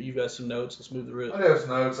rest of you've got some notes. Let's move through it. I have some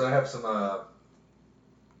notes. I have some,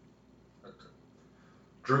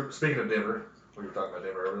 speaking of Denver, we were talking about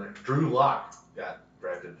Denver earlier. Drew Lock got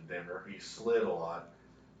drafted to Denver. He slid a lot.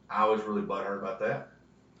 I was really butthurt about that.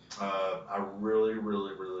 I really,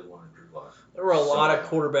 really, really wanted Drew Lock. There were a lot of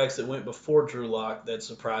quarterbacks that went before Drew Lock that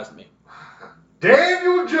surprised me.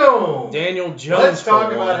 Daniel Jones. Let's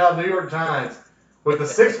talk about how New York Giants, with the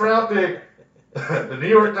 6th round pick, the New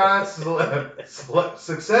York Giants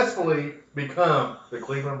successfully become the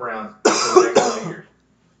Cleveland Browns for the next 20 years.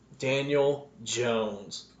 Daniel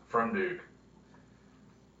Jones. From Duke.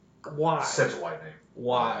 Why? Such a white name.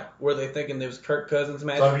 Why? Were they thinking there was Kirk Cousins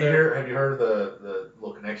magic So have you heard the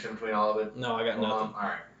little connection between all of it? No, I got nothing. All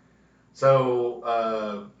right.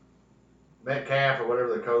 So Metcalf or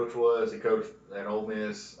whatever the coach was, he coached at Ole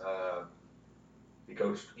Miss. He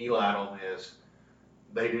coached Eli at Ole Miss.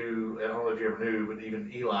 They do. I don't know if you ever knew, but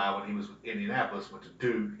even Eli, when he was with Indianapolis, went to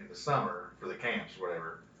Duke in the summer for the camps or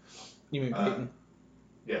whatever. You mean Peyton?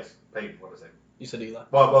 Yes, Peyton. What was it? You said Eli.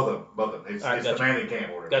 Well, both of them. It's right, the Manning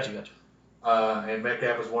camp or whatever. Gotcha. And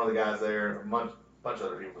Metcalf was one of the guys there. A bunch of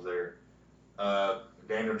other people was there.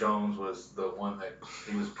 Daniel Jones was the one that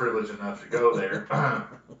he was privileged enough to go there.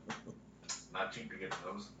 Not cheap to get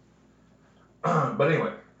those. But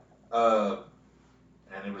anyway,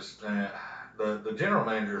 and it was the general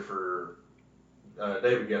manager for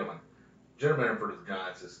David Gettleman. General manager for the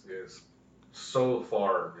Giants is so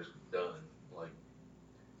far just done. Like,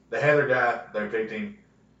 they had their guy, they picked him.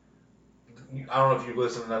 I don't know if you've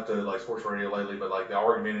listened enough to like sports radio lately, but like the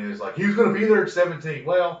argument is like he was going to be there at 17.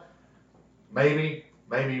 Well, maybe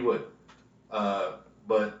you would,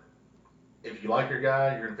 but if you like your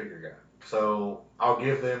guy, you're going to pick your guy. So I'll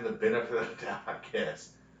give them the benefit of the doubt, I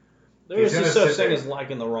guess. There is no such thing as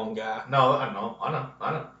liking the wrong guy. No, I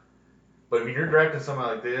know. But when you're drafting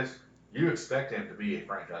somebody like this, you expect him to be a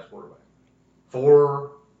franchise quarterback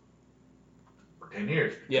for 10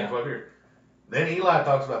 years, 12 years. Then Eli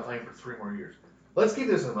talks about playing for 3 more years. Let's keep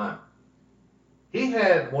this in mind. He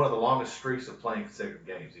had one of the longest streaks of playing consecutive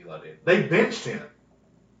games, Eli did. They benched him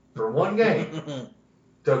for 1 game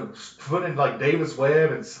to put in like Davis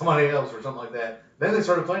Webb and somebody else or something like that. Then they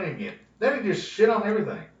started playing him again. Then he just shit on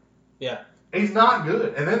everything. Yeah. He's not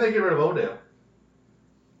good. And then they get rid of Odell.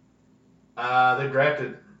 They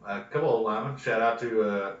drafted a couple of linemen. Shout out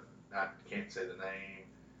to, I can't say the name,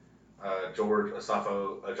 George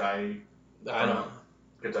Asafo Ajayi. I know.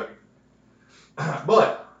 Kentucky.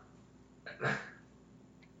 But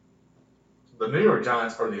the New York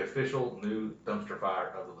Giants are the official new dumpster fire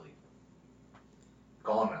of the league.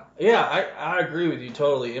 Call them out. Yeah, I agree with you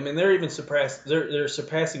totally. I mean, they're even they're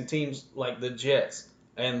surpassing teams like the Jets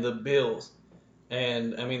and the Bills.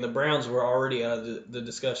 And, I mean, the Browns were already out of the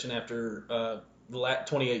discussion after the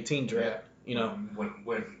 2018 draft. You know,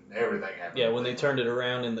 when everything happened. Yeah, when they turned it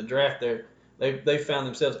around in the draft there. They found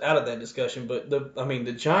themselves out of that discussion, but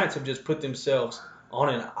the Giants have just put themselves on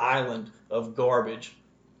an island of garbage.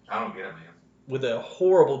 I don't get it, man. With a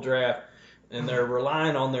horrible draft, and they're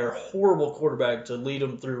relying on their horrible quarterback to lead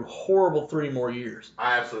them through horrible 3 more years.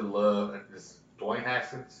 I absolutely love this Dwayne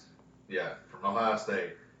Haskins. Yeah, from Ohio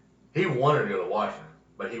State. He wanted to go to Washington,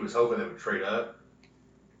 but he was hoping they would trade up.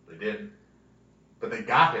 They didn't. But they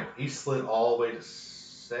got him. He slid all the way to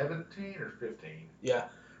 17 or 15. Yeah.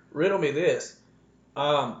 Riddle me this.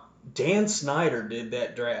 Dan Snyder did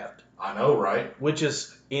that draft, I know, right? which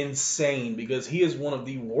is insane because he is one of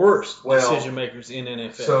the worst decision makers in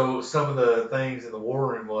NFL. So some of the things in the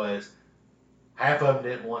war room was half of them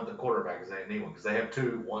didn't want the quarterback because they didn't need one because they have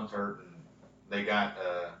two. One's hurt, and they got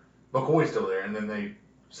McCoy still there, and then they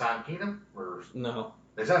signed Keenum or no,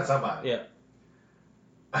 they signed somebody. Yeah.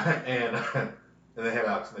 and they have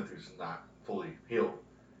Alex Smith who's not fully healed,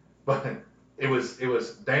 but it was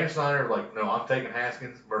Dan Snyder like, no, I'm taking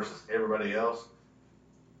Haskins versus everybody else,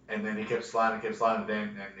 and then he kept sliding, and he's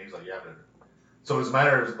like, yeah, I'm doing it. So it was a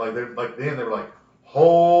matter of like then they were like,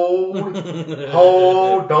 hold,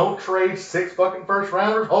 don't trade 6 fucking first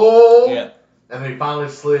rounders, hold. Yeah. And then he finally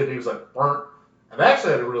slid. He was like, burnt. And they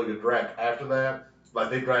actually had a really good draft after that. Like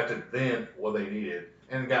they drafted then what they needed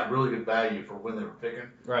and got really good value for when they were picking.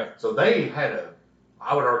 Right. So they had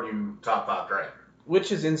I would argue, top 5 draft.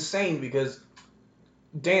 Which is insane because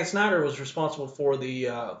Dan Snyder was responsible for the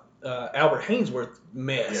Albert Haynesworth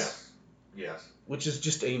mess. Yes. Which is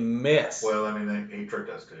just a mess. Well, I mean, he tricked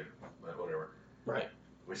us too, but whatever. Right.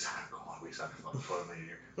 We signed him for $12 million a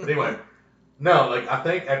year. But anyway, no, like I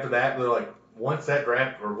think after that, they're like, once that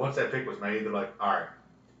pick was made, they're like, all right,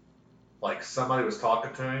 like somebody was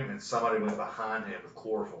talking to him and somebody went behind him with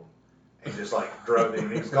chloroform and just like drugged him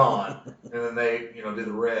and he was gone. And then they, did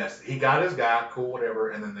the rest. He got his guy, cool, whatever,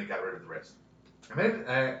 and then they got rid of the rest. And then,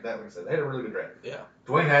 like I said, they had a really good draft. Yeah.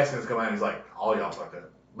 Dwayne Haskins come out and he's like, all y'all fucked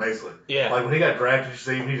up, basically. Yeah. Like when he got drafted, you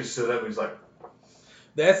see him, he just stood up and he's like,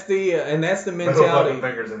 that's the mentality. Fucking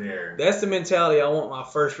fingers in the air. That's the mentality I want my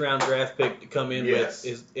first round draft pick to come in Yes.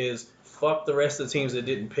 with. Is fuck the rest of the teams that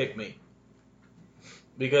didn't pick me.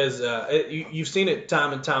 Because you've seen it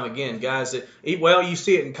time and time again, guys. You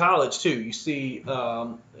see it in college too. You see,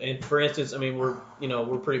 and for instance, I mean,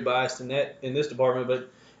 we're pretty biased in this department,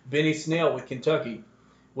 but Benny Snell with Kentucky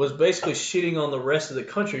was basically shitting on the rest of the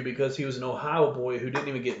country because he was an Ohio boy who didn't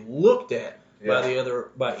even get looked at by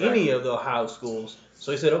any of the Ohio schools.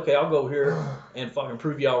 So he said, okay, I'll go here and fucking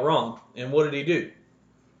prove y'all wrong. And what did he do?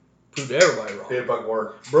 Proved everybody wrong. Did fucking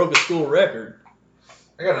work. Broke a school record.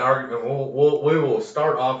 I got an argument. We will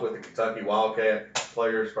start off with the Kentucky Wildcat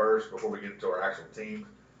players first before we get into our actual team.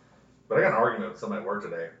 But I got an argument with somebody at work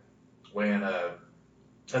today when,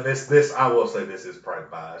 and this I will say this is probably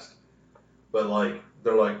biased, but like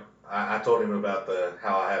they're like I told him about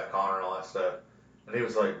how I have Connor and all that stuff, and he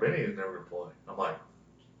was like, Benny is never gonna play. I'm like,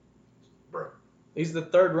 bro. He's the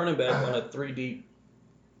third running back on a 3-deep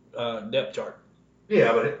depth chart.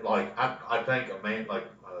 Yeah, but I think a man like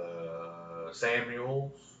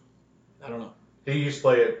Samuels. I don't know. He used to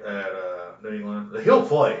play at New England. He'll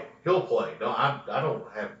play. I don't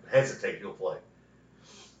hesitate. He'll play.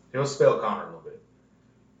 He'll spell Connor a little bit,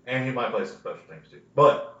 and he might play some special teams too.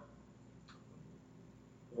 But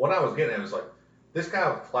what I was getting at was like, this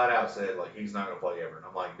guy flat out said like he's not gonna play ever, and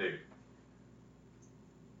I'm like, dude.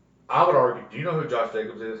 I would argue. Do you know who Josh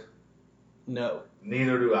Jacobs is? No.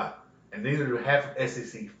 Neither do I, and neither do half of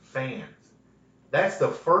SEC fans. That's the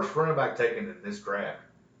first running back taken in this draft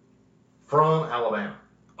from Alabama.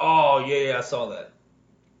 Oh, yeah, I saw that.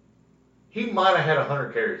 He might have had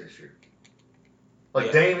 100 carries this year.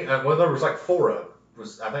 Damien, there was like 4 of them.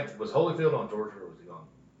 Was Holyfield on Georgia or was he on?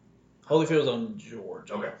 Holyfield's on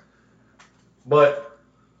Georgia. Okay. But,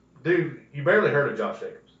 dude, you barely heard of Josh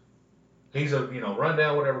Jacobs. He's a,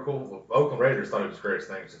 rundown, whatever, cool. Oakland Raiders thought he was the greatest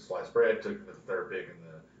thing since sliced bread. Took him to the third pick in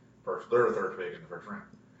the first round.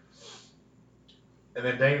 And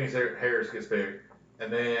then Damian Harris gets picked.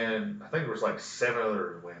 And then I think there was like 7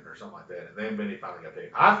 others went or something like that. And then Benny finally got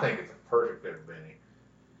picked. I think it's a perfect fit for Benny.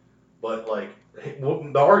 But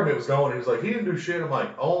the argument was going, he was like, he didn't do shit. I'm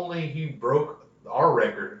like, only he broke our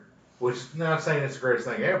record, which is not saying it's the greatest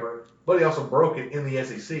thing ever, but he also broke it in the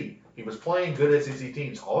SEC. He was playing good SEC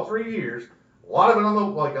teams all 3 years. A lot of it on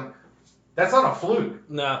the, that's not a fluke.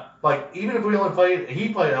 No. Even if he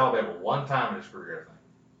played Alabama one time in his career, I think.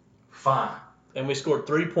 Fine. And we scored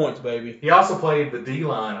 3 points, baby. He also played the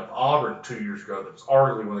D-line of Auburn 2 years ago. That was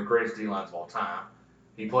arguably one of the greatest D-lines of all time.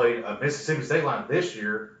 He played a Mississippi State line this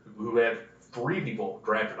year, who had 3 people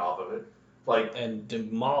drafted off of it. And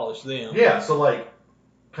demolished them. Yeah, so,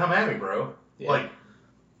 come at me, bro. Yeah.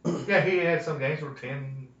 He had some games where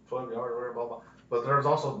 10, 12 yards, whatever, blah, blah. But there was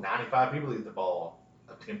also 95 people at the ball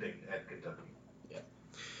attempting at Kentucky.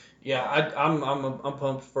 Yeah, I'm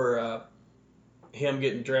pumped for him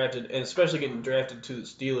getting drafted, and especially getting drafted to the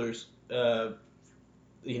Steelers.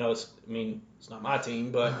 It's not my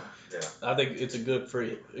team, but I think it's a good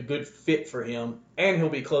fit for him, and he'll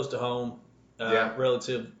be close to home,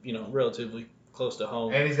 relatively close to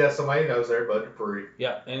home. And he's got somebody he knows there, Bud Dupree.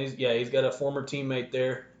 Yeah, and he's got a former teammate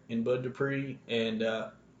there in Bud Dupree, and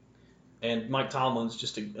Mike Tomlin's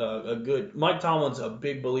just a good. Mike Tomlin's a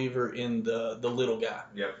big believer in the little guy.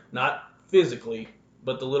 Yep. Not physically,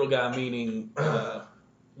 but the little guy meaning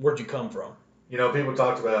where'd you come from? You know, people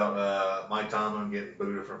talked about Mike Tomlin getting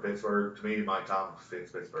booted from Pittsburgh. To me, Mike Tomlin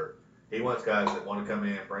fits Pittsburgh. He wants guys that want to come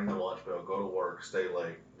in, bring the lunch bill, go to work, stay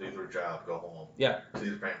late, do their job, go home. Yeah. See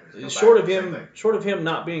his family. Short of him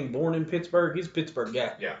not being born in Pittsburgh, he's a Pittsburgh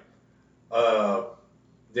guy. Yeah.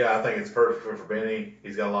 Yeah, I think it's perfect for Benny.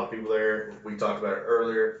 He's got a lot of people there. We talked about it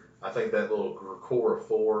earlier. I think that little core of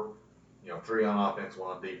 4, 3 on offense,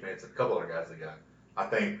 1 on defense, and a couple other guys they got. I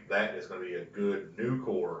think that is going to be a good new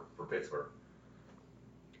core for Pittsburgh.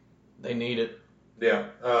 They need it. Yeah.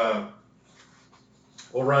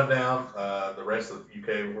 We'll run down the rest of the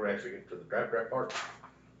UK before we actually get to the draft part.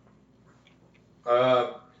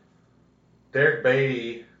 Derek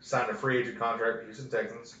Beatty signed a free agent contract with Houston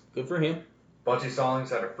Texans. Good for him. Bunchy Stallings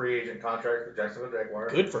had a free agent contract with Jacksonville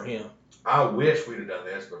Jaguars. Good for him. I wish we'd have done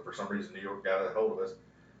this, but for some reason New York got a hold of us.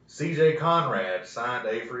 C.J. Conrad signed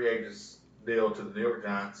a free agent deal to the New York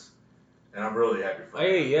Giants, and I'm really happy for him.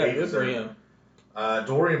 Hey, yeah, good for him.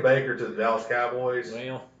 Dorian Baker to the Dallas Cowboys.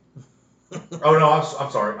 Well. Oh, no,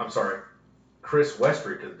 I'm sorry. Chris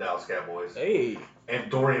Westry to the Dallas Cowboys. Hey. And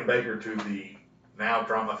Dorian Baker to the now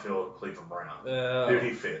drama-filled Cleveland Browns. Dude,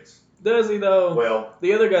 he fits. Does he, though? Well.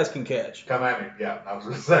 The other guys can catch. Come at me. Yeah, I was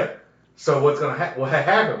going to say. So what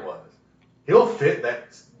happened was, he'll fit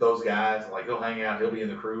those guys. Like, he'll hang out. He'll be in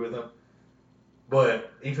the crew with them. But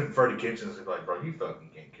even Freddie Kitchens is like, bro, you fucking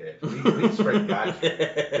can't catch. We need straight guys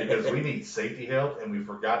because we need safety help, and we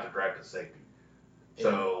forgot to draft a safety.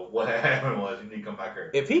 So what happened was you need to come back here.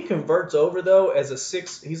 If he converts over though as a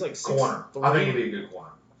 6, he's like 6'3". Corner. I think he'd be a good corner.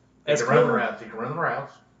 He can run the routes. He can run the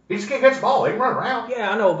routes. He just can't catch the ball. He can run around. Yeah,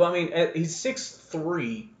 I know, but I mean, he's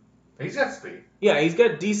 6'3". He's got speed. Yeah, he's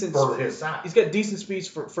got decent for his size. He's got decent speed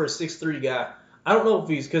for a 6'3" guy. I don't know if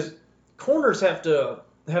because corners have to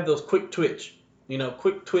have those quick twitch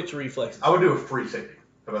reflexes. I would do a free safety.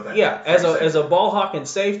 How about that? Yeah, as a ball hawking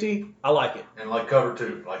safety, I like it. And like cover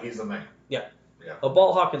 2, like he's the man. Yeah. A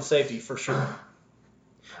ball hawking safety for sure.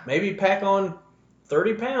 Maybe pack on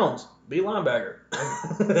 30 pounds. Be linebacker.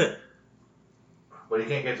 Well, you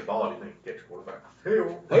can't catch the ball if you think you can catch a quarterback.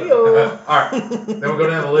 Hey-o. All right. Then we'll go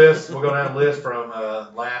down the list. We'll go down the list from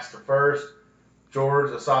last to first. George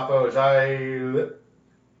Asapo Ajayi,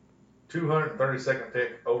 232nd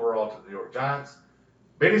pick overall to the New York Giants.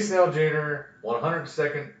 Benny Snell Jr.,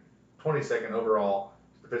 102nd, 22nd overall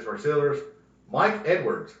to the Pittsburgh Steelers. Mike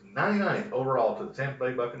Edwards, 99th overall to the Tampa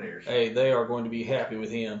Bay Buccaneers. Hey, they are going to be happy with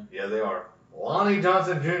him. Yeah, they are. Lonnie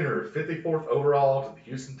Johnson Jr., 54th overall to the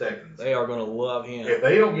Houston Texans. They are going to love him. If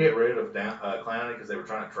they don't get rid of Clowney because they were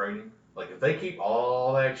trying to trade him, like if they keep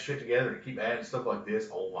all that shit together and keep adding stuff like this,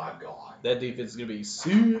 oh my God. That defense is going to be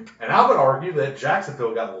sick. And I would argue that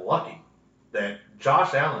Jacksonville got lucky that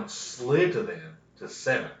Josh Allen slid to them to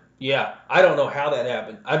 7. Yeah, I don't know how that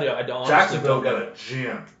happened. I don't. Jacksonville got a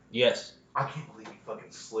gem. Yes. I can't believe he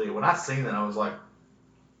fucking slid. When I seen that, I was like,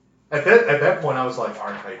 at that point, I was like, all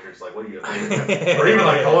right, Patriots, like, what are you going to do? Or even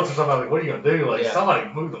like Colts or something, like, what are you going to do? Like, somebody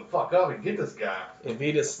move the fuck up and get this guy. If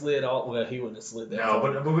he'd have slid well, he wouldn't have slid that. No,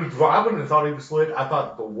 but I wouldn't have thought he would slid. I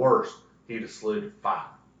thought the worst, he'd have slid 5.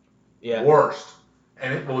 Yeah. Worst.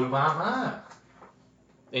 And it blew my mind.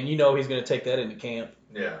 And you know he's going to take that into camp.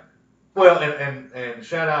 Yeah. Well, and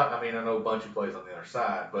shout out, I mean, I know Bunchy plays on the other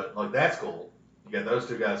side, but, like, that's cool. You got those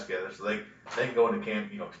two guys together, so they can go into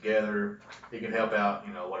camp, together. He can help out,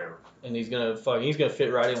 whatever. And he's gonna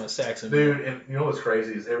fit right in with Saxon. Dude, and you know what's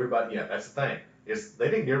crazy is everybody. Yeah, that's the thing. Is they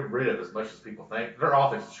didn't get rid of as much as people think. Their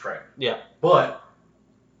offense is trash. Yeah. But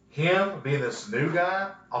him being this new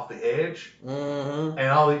guy off the edge, and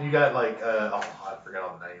all that you got like I forgot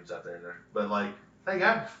all the names out there, but like they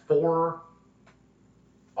got 4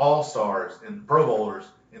 all-stars and Pro Bowlers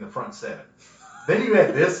in the front 7. Then you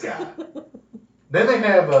had this guy. Then they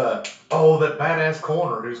have, that badass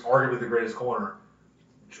corner who's arguably the greatest corner.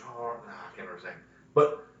 I can't remember his name.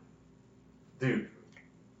 But, dude,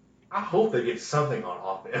 I hope they get something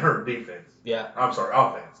on offense or defense. Yeah. I'm sorry,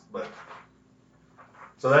 offense. But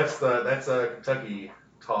so that's Kentucky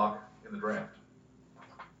talk in the draft.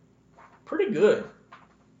 Pretty good.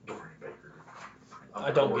 Dorian Baker.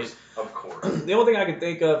 I don't get. Of course. The only thing I can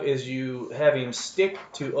think of is you have him stick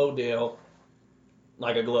to Odell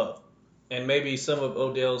like a glove. And maybe some of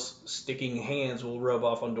Odell's sticking hands will rub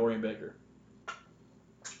off on Dorian Baker.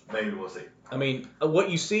 Maybe we'll see. I mean, what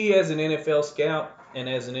you see as an NFL scout and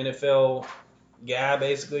as an NFL guy,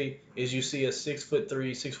 basically, is you see a 6'3",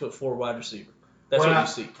 6'4" wide receiver. That's what you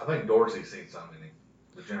see. I think Dorsey's seen something in him.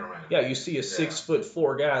 The general manager. Yeah, you see a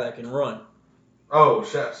 6'4" guy that can run. Oh,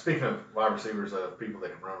 speaking of wide receivers, people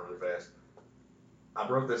that can run really fast. I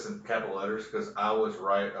wrote this in capital letters because I was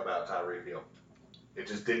right about Tyreek Hill. It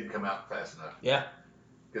just didn't come out fast enough. Yeah.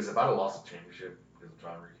 Because if I'd have lost the championship because of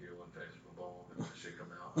Tyreek Hill and fantasy football, and this shit come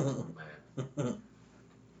out, I would be mad.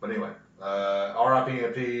 But anyway,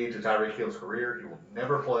 RIP to Tyreek Hill's career. He will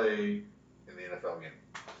never play in the NFL again.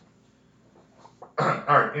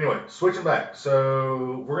 All right, anyway, switching back.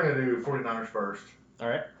 So we're going to do 49ers first. All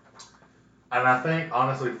right. And I think,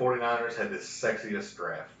 honestly, 49ers had the sexiest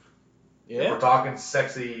draft. Yeah. If we're talking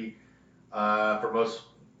sexy for most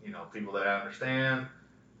people that I understand,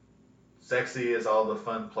 sexy is all the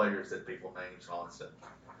fun players that people name and all that stuff.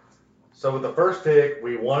 So with the first pick,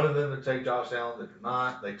 we wanted them to take Josh Allen. They did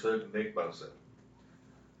not. They took Nick Bosa.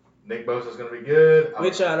 Nick Bosa's going to be good.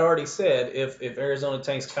 Which I'd already said if Arizona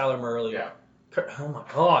takes Kyler Murray. Yeah. Oh my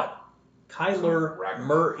God. Kyler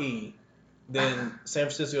Murray. Then San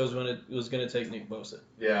Francisco was going to take Nick Bosa.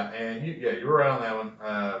 Yeah, and you were right on that one.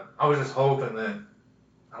 I was just hoping that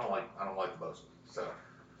I don't like the Bosa. So,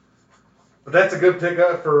 but that's a good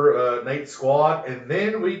pickup for Nate's squad. And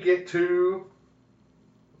then we get to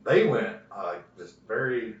they went just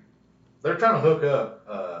very. They're trying to hook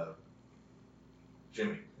up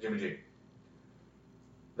Jimmy G.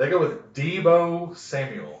 They go with Deebo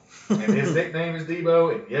Samuel, and his nickname is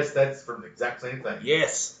Deebo. And yes, that's from the exact same thing.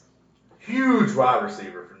 Yes. Huge wide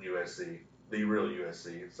receiver from USC, the real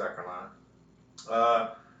USC, South Carolina.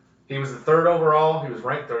 He was the 3rd overall. He was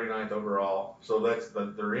ranked 39th overall. So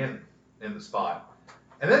they're in the spot.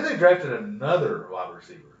 And then they drafted another wide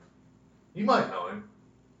receiver. You might know him.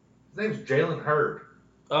 His name's Jalen Hurd.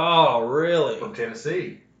 Oh, really? From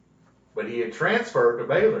Tennessee. But he had transferred to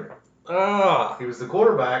Baylor. Ah. He was the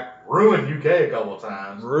quarterback. Ruined UK a couple of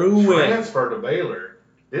times. Transferred to Baylor.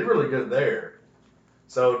 Did really good there.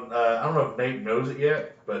 So, I don't know if Nate knows it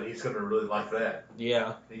yet, but he's going to really like that.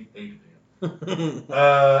 Yeah. He hated him.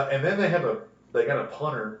 And then they got a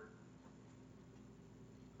punter.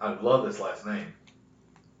 I love this last name.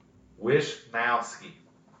 Wishnowski.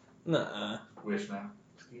 Nuh-uh.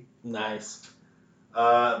 Wishnowski. Nice.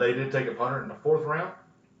 They did take a punter in the 4th round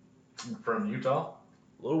from Utah.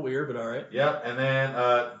 A little weird, but all right. Yep. And then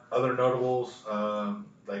other notables,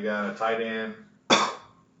 they got a tight end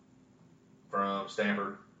from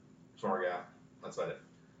Stanford. Smart guy. That's about it.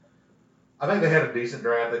 I think they had a decent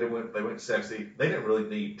draft. They went sexy. They didn't really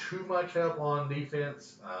need too much help on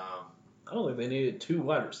defense. I don't think they needed 2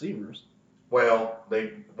 wide receivers. Well,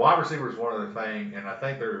 wide receiver is one of the things, and I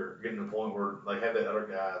think they're getting to the point where they have that other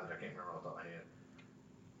guy that I can't remember off the top of my head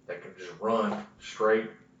that can just run straight,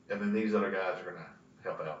 and then these other guys are going to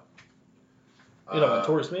help out. You know about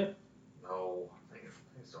Torrey Smith? No, I think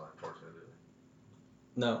it's still not Torrey Smith, is it?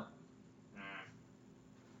 No.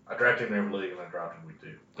 I drafted him in every league, and I dropped him week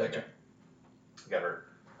 2. Gotcha. Got hurt.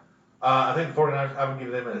 I think the 49ers, I would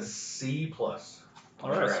give them a C+. All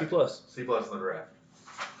right, C+. C+ in the draft.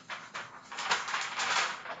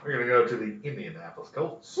 We're going to go to the Indianapolis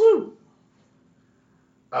Colts. Woo!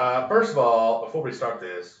 First of all, before we start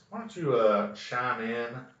this, why don't you chime in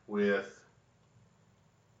with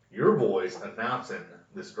your boys announcing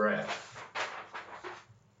this draft?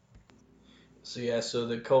 So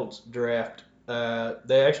the Colts draft,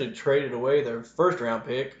 they actually traded away their 1st round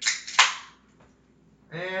pick.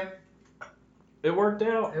 And it worked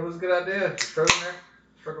out. It was a good idea. Struggle there?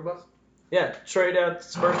 Struggle bus? Yeah, trade out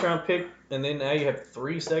this 1st round pick, and then now you have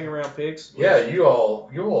 3 2nd round picks. Yeah, you all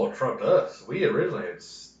trumped us. We originally had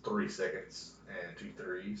 3 seconds and 2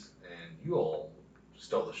 threes, and you all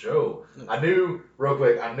stole the show. I knew, real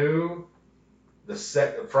quick,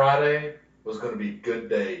 the Friday was going to be a good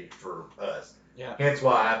day for us. Yeah. Hence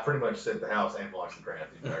why I pretty much sat at the house and watched the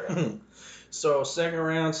draft the entire time. So 2nd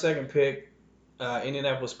round, 2nd pick,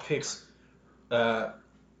 Indianapolis picks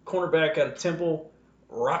cornerback out of Temple,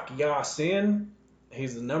 Rock Ya-Sin.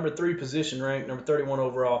 He's the number 3 position ranked, number 31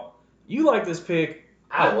 overall. You like this pick?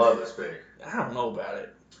 I love this pick. I don't know about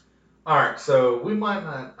it. All right, so we might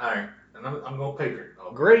not. All right, and I'm going Patriot.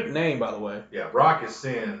 Okay. Great name, by the way. Yeah, Rock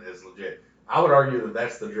Ya-Sin is legit. I would argue that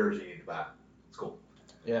that's the jersey you need to buy. It's cool.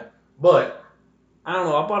 Yeah. But I don't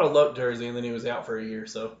know. I bought a Luck jersey, and then he was out for a year,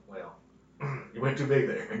 so. Well, you went too big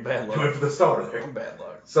there. Bad luck. You went for the star there. Bad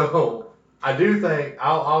luck. So I do think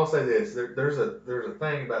I'll say this. There's a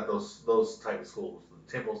thing about those type of schools,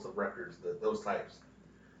 the Temples, the Rutgers, those types.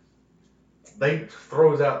 They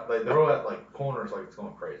throw out like corners like it's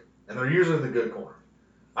going crazy, and they're usually the good corners.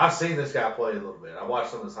 I've seen this guy play a little bit. I watched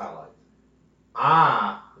some of his highlights.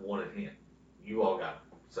 I wanted him. You all got him.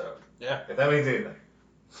 So yeah, if that means anything.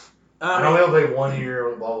 I know they'll play 1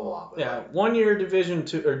 year, blah blah blah. Yeah, 1 year Division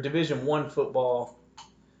 2 or Division 1 football.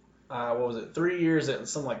 What was it? 3 years at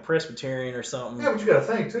some like Presbyterian or something. Yeah, but you got to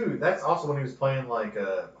think too. That's also when he was playing like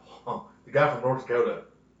the guy from North Dakota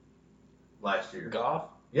last year. Goff.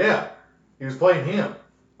 Yeah, he was playing him.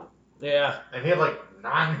 Yeah. And he had like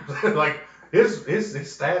 9. Like his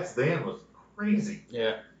stats then was crazy.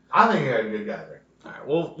 Yeah. I think he had a good guy there. All right.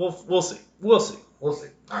 We'll see. We'll see. We'll see.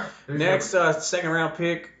 All right. Next, second round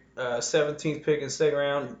pick, 17th pick in the second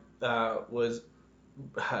round was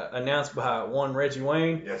announced by one Reggie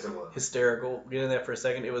Wayne. Yes, it was. Hysterical. Get in that for a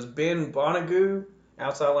second. It was Ben Bonagoo,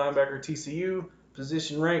 outside linebacker, TCU,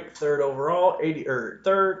 position ranked third overall,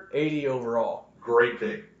 80 overall. Great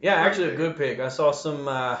pick. Yeah, Great actually pick. a good pick. I saw some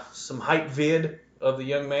hype vid of the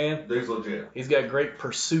young man. Dude's legit. He's got great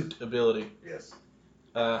pursuit ability. Yes.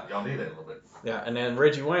 Uh, Y'all need that a little bit. Yeah, and then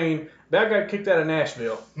Reggie Wayne, that got kicked out of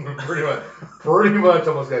Nashville. Pretty much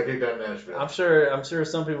almost got kicked out of Nashville. I'm sure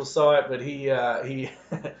some people saw it, but he He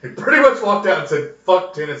pretty much walked out and said,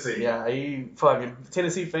 "Fuck Tennessee." yeah, he fucking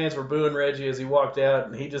Tennessee fans were booing Reggie as he walked out,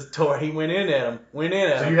 and he went in at him. So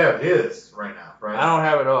you have his right now, right? I don't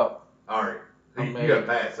have it up. All right. I You may, got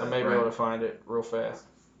bad I stuff, may be right? able to find it real fast.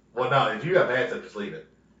 Well, no, if you got bad stuff, just leave it.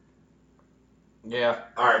 Yeah.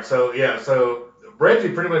 All right, so Reggie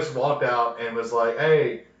pretty much walked out and was like,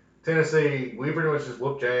 "Hey, Tennessee, we pretty much just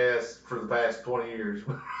whooped your ass for the past 20 years,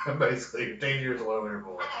 basically 10 years or whatever."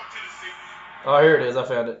 Oh, here it is. I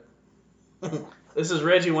found it. This is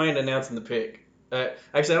Reggie Wayne announcing the pick.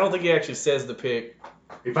 Actually, I don't think he actually says the pick.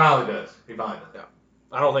 He finally does.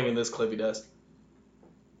 I don't think in this clip he does.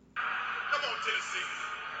 Come on, Tennessee.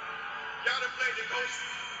 Y'all done played the coast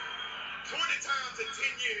 20 times in 10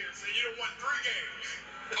 years, and you done won 3 games.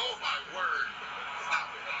 Oh, my word. Stop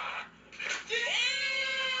it.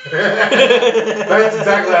 That's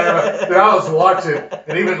exactly how I remember. Dude, I was watching,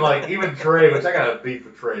 and even Trey, which I got a beef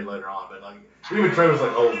with Trey later on, but even Trey was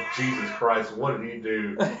like, "Oh, Jesus Christ, what did he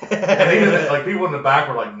do?" And even people in the back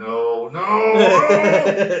were like, "No."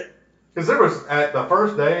 Because there was, at the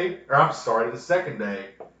first day, the second day,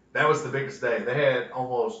 that was the biggest day. They had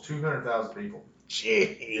almost 200,000 people.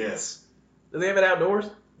 Jeez. Yes. Do they have it outdoors?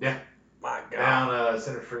 Yeah. My God. Down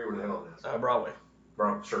Center Street, where the hell it is. Broadway.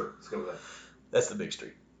 Bro, sure, let's go with that. That's the big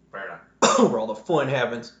street. Fair enough. Where all the fun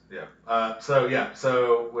happens. Yeah. So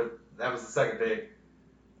that was the second pick.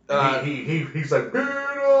 He's like,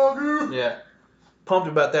 Yeah. Pumped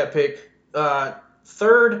about that pick.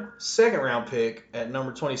 Second round pick at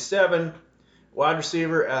number 27, wide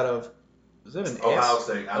receiver out of, is that an Ohio S?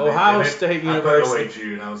 State. Ohio State University. I put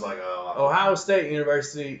OHU, and I was like, oh. Ohio State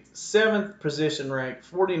University, 7th position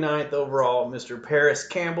ranked, 49th overall, Mr. Paris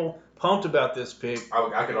Campbell. Pumped about this pick.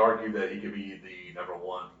 I could argue that he could be the number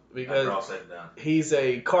one. Because after all said and done. he's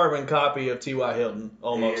a carbon copy of T.Y. Hilton,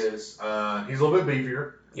 almost. He is. He's a little bit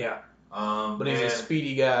beefier. Yeah. But And he's a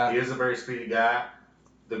speedy guy. He is a very speedy guy.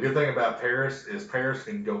 The good thing about Paris is Paris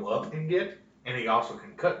can go up and get, and he also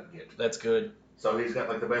can cut and get. That's good. So he's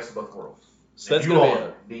got the best of both worlds. So that's you going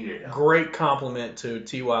all need it. to be a great compliment to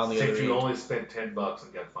T.Y. on the other Since you end. only spent $10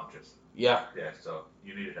 and got punches. Yeah. Yeah, so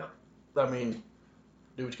you needed help. I mean,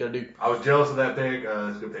 do what you got to do. I was jealous of that pick.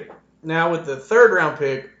 It's a good pick. Now with the third round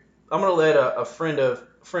pick, I'm going to let a friend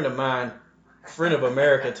of mine, friend of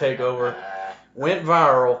America, take over. Went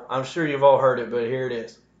viral. I'm sure you've all heard it, but here it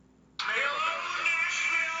is. Hello,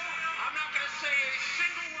 Nashville. I'm not going to say a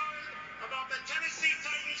single word about the Tennessee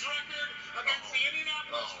Titans record against the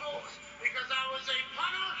Indianapolis Colts because I was a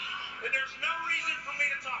punter, and there's no reason for me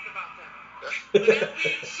to talk about that. With that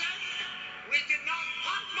being said, we did not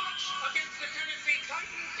punt much against the Tennessee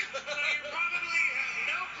Titans, so you probably have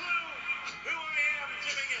no clue who I am,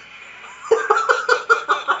 Jimmy Gill. 2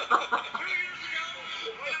 years ago,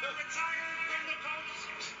 when I retired from the Colts,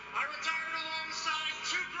 I retired alongside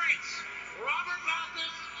 2 greats, Robert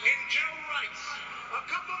Mathis and Joe Rice. A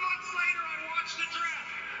couple months later, I watched the draft.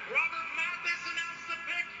 Robert Mathis announced the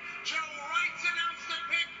pick, Joe Rice announced the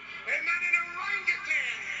pick, and then an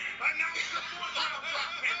orangutan announced the 4th round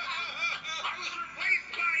draft pick. I was replaced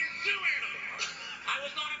by a zoo animal. I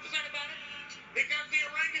was not upset about it because the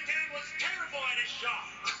orangutan was terrible at his job.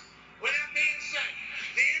 With that being said,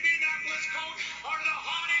 the Indianapolis Colts are the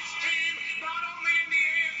hottest team, not only in the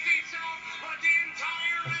AFC South, but the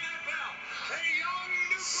entire NFL. A young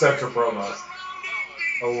nucleus Such a promo.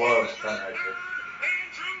 surrounding I love the that actor.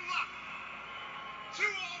 Andrew Luck. 2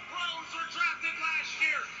 All-Pros were drafted last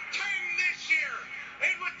year, 10 this year,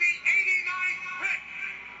 and with the 89th pick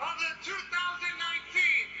of the 2019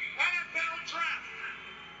 NFL Draft,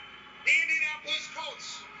 the Indianapolis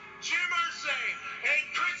Colts, Jim Irsay and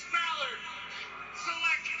Chris Ballard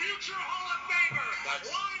select future Hall of Famer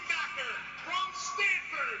linebacker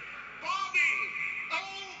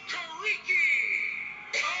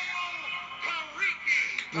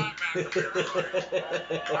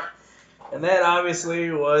And that obviously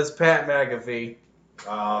was Pat McAfee,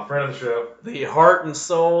 Friend of the show, the heart and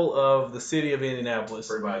soul of the city of Indianapolis.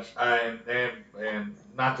 pretty much. And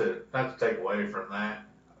not to take away from that,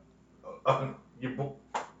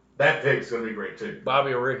 that pick's gonna be great too.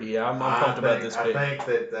 Bobby O'Ricky, yeah, I'm pumped about this pick. I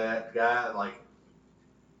think that guy, like,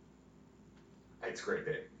 it's a great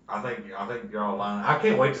pick. I think you're all lying. I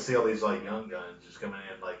can't wait to see all these like young guns just coming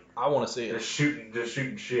in, like I want to see it. just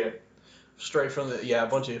shooting shit. Straight from a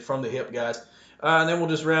bunch of from the hip guys. And then we'll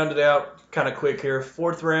just round it out kind of quick here.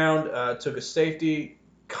 4th round, took a safety,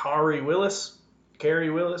 Kerry Willis.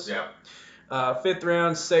 Yeah. 5th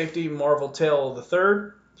round, safety, Marvel Tell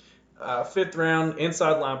III. 5th round,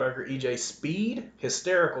 inside linebacker, EJ Speed.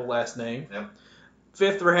 Hysterical last name. Yep.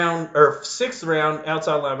 6th round,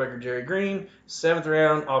 outside linebacker, Jerry Green. 7th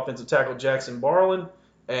round, offensive tackle, Jackson Barlin.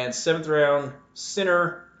 And 7th round,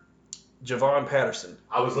 center, Javon Patterson.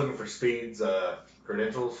 I was looking for Speed's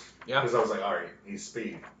credentials. Yeah. Because I was like, all right, he's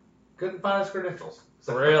Speed. Couldn't find his credentials.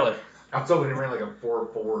 So Really? I was hoping he ran like a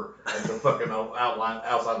 4.4 as a fucking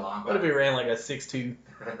outside What if he linebacker. ran like a 6'2"?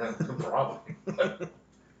 Probably.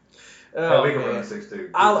 Oh, we can run a man.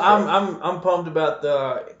 6.2. I'm pumped about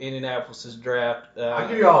the Indianapolis' draft. I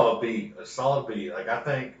give y'all a B, a solid B. Like, I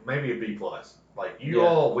think maybe a B plus. Like, you Yeah.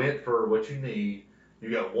 all went for what you need.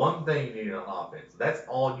 You got one thing you need on offense. That's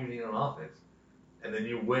all you need on offense. And then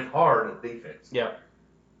you went hard at defense. Yeah.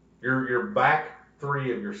 Your back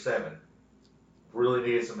 3 of your 7 really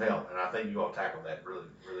needed some help, and I think you all tackled that really,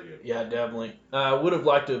 really good. Yeah, definitely. Would have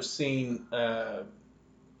liked to have seen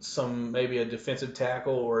maybe a defensive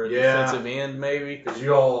tackle or a Yeah. defensive end, maybe. Because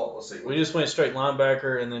you all, let's see. We just went straight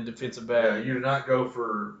linebacker and then defensive back. You did not go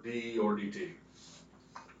for D or DT.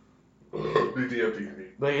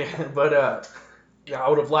 DTFT. Yeah, I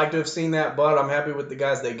would have liked to have seen that, but I'm happy with the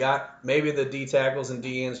guys they got. Maybe the D tackles and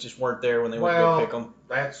D ends just weren't there when they went to go pick them.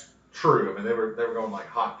 That's true. I mean, they were going like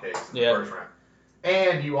hotcakes in Yeah. the first round.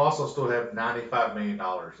 And you also still have $95 million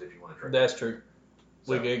if you want to trade. That's true.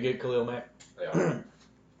 So, We could get Khalil Mack. yeah.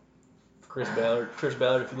 Chris Ballard,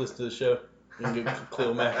 if you listen to the show, you can get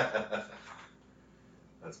Khalil Mack.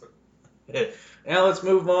 That's good. Now let's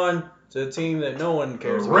move on to a team that no one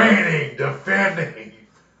cares about. Reigning, defending,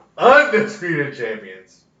 undisputed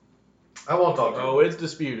champions. I won't talk to you. Oh, it's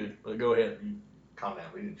disputed, but go ahead. Calm down.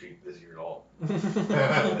 We didn't cheat this year at all.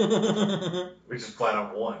 We just flat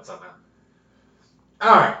out won somehow.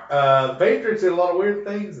 All right. The Patriots did a lot of weird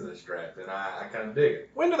things in this draft, and I kind of dig it.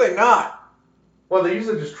 When do they not? Well, they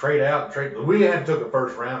usually just trade out and trade. We haven't took a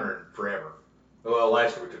first rounder in forever. Well,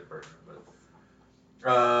 last year we took a first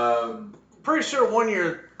round, but Pretty sure one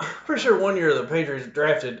year the Patriots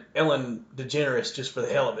drafted Ellen DeGeneres just for the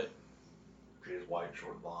hell of it. she's white,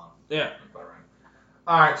 short, blonde. Yeah. That's about right.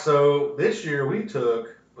 All right, so this year we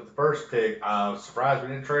took, with the first pick, I was surprised we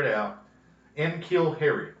didn't trade out, N'Keal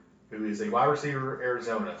Harry, who is a wide receiver,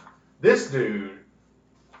 Arizona. This dude,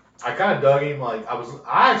 I kind of dug him. Like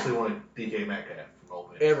I actually wanted DK Metcalf from Ole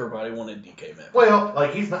Miss. Everybody wanted DK Metcalf. Well,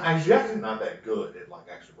 like he's actually not that good at like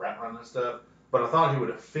actually route running and stuff, but I thought he would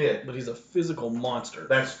have fit. But he's a physical monster.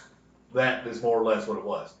 That is more or less what it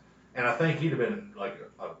was, and I think he'd have been like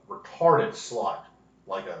a retarded slot,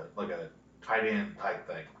 like a tight end type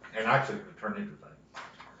thing, and actually could turn into a thing.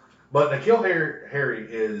 But N'Keal Harry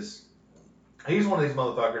he's one of these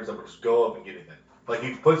motherfuckers that would just go up and get anything. Like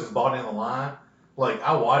he puts his body on the line. Like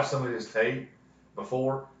I watched some of his tape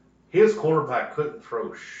before. His quarterback couldn't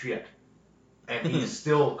throw shit, and he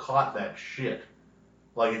still caught that shit.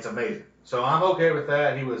 Like it's amazing. So I'm okay with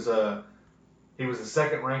that. He was the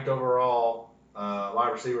second ranked overall,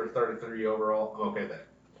 wide receiver, 33 overall. I'm okay with that.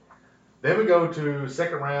 Then we go to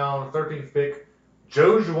second round, 13th pick,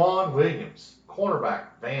 Jojuan Williams, cornerback,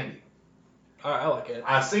 Vandy. I like it.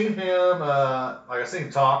 I seen him, I seen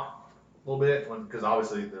him talk a little bit because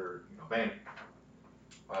obviously they're Vandy,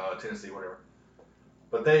 Tennessee, whatever.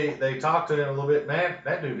 But they talked to him a little bit. Man,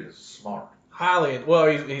 that dude is smart.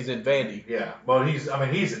 He's in Vandy. Yeah, but he's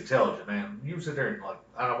intelligent, man. You sit there and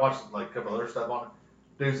I watched a couple other stuff on him.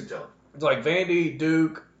 Dude's intelligent. It's like Vandy,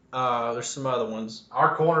 Duke. There's some other ones.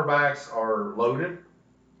 Our cornerbacks are loaded,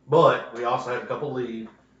 but we also had a couple leave.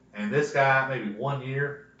 And this guy, maybe 1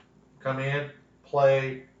 year, come in,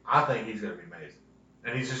 play. I think he's going to be amazing.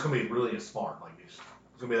 And he's just going to be really smart. Like he's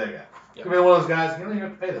going to be that guy. He's going to be one of those guys, you don't even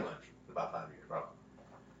have to pay that much in about 5 years, probably.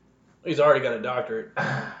 He's already got a doctorate.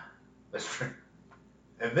 That's true.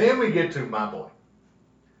 And then we get to my boy,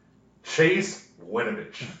 Chase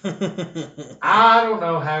Winovich. I don't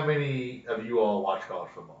know how many of you all watch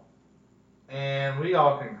college football. And we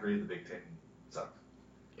all can agree the Big Ten sucks.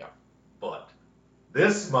 Yeah. But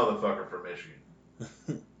this motherfucker from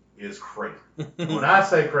Michigan is crazy. When I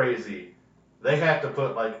say crazy, they have to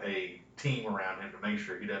put like a team around him to make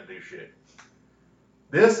sure he doesn't do shit.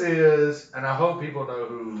 This is, and I hope people know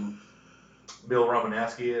who Bill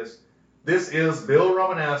Romanowski is. This is Bill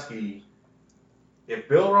Romanowski. If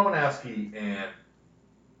Bill Romanowski and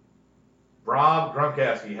Rob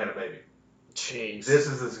Gronkowski had a baby, Jeez. this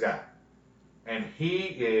is this guy. And he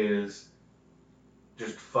is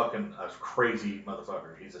just fucking a crazy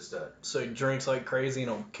motherfucker. He's a stud. So he drinks like crazy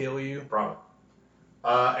and he'll kill you? Probably.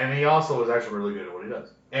 And he also is actually really good at what he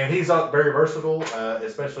does. And he's very versatile,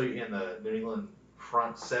 especially in the New England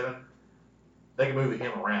front seven. They can move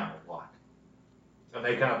him around a lot. And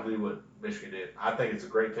they kind of do what Michigan did. I think it's a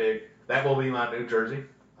great pick. That will be my new jersey.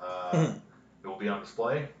 It will be on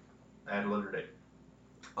display at a later date.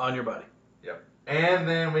 On your body. Yep. And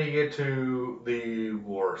then we get to the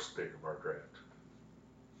worst pick of our draft.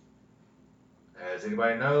 As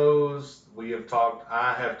anybody knows,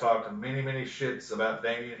 I have talked many shits about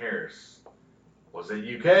Damian Harris. Was it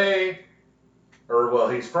UK?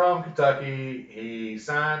 He's from Kentucky. He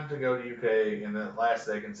signed to go to UK, and then last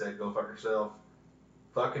second said, go fuck yourself.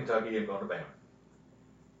 Fuck Kentucky, I'm going to Bama.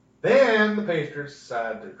 Then the Patriots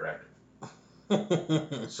decided to draft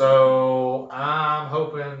him. So I'm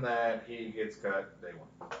hoping that he gets cut day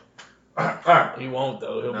one. All right. He won't,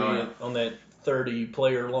 though. He'll be on that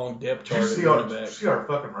 30-player long depth chart. See our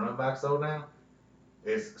fucking running backs, though, now?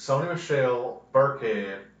 It's Sony Michel,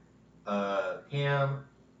 Burkhead, him.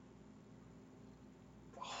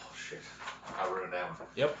 Oh, shit. I ruined that one.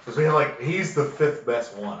 Yep. Because he's the fifth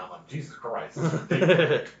best one. I'm like, Jesus Christ. This is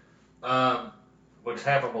ridiculous. Which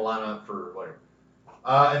half of them will line up for whatever.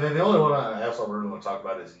 And then the only one I also really want to talk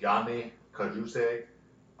about is Yanni Kajuse.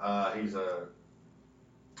 He's a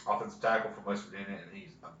offensive tackle from West Virginia, and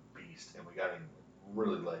he's a beast. And we got him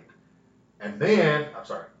really late. And then,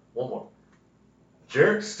 one more.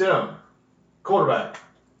 Jarrett Stidham, quarterback,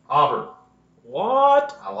 Auburn.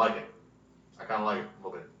 What? I like it. I kind of like it a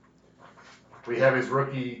little bit. We have his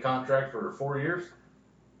rookie contract for 4 years.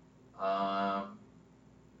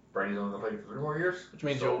 Brady's only going to play for 3 more years. Which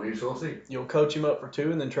means we shall see. You'll coach him up for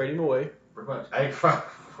 2 and then trade him away. Pretty much. Hey,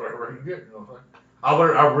 whatever you get. You know what I'm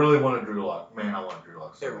saying? I really wanted Drew Lock. Man, I wanted Drew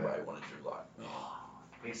Lock. So Everybody wanted Drew Lock.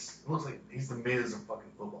 Looks like he's the Miz of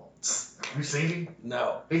fucking football. You seen him?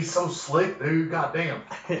 No. He's so slick, dude. Goddamn.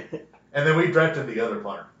 And then we drafted the other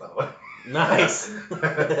punter, by the way. Nice.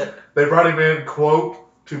 They brought him in, quote,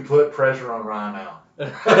 to put pressure on Ryan Allen.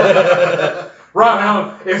 Ryan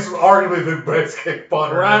Allen is arguably the best kick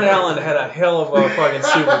punter. Ryan Allen had a hell of a fucking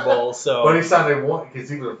Super Bowl, so. But he signed because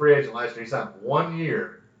he was a free agent last year. He signed 1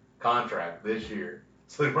 year contract this year.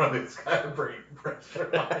 So they brought this guy to bring pressure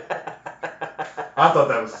on him. I thought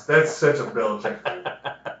that's such a Belichick move.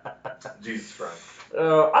 Jesus Christ.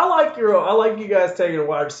 I like you guys taking a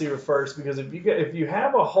wide receiver first, because if you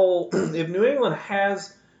have a hole, if New England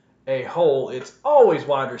has a hole, it's always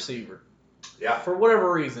wide receiver. Yeah. For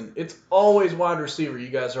whatever reason, it's always wide receiver. You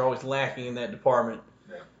guys are always lacking in that department.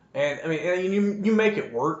 Yeah. And I mean, you make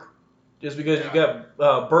it work just because you got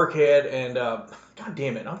Burkhead and God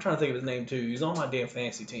damn it, I'm trying to think of his name too. He's on my damn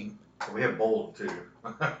fantasy team. We have Bold too.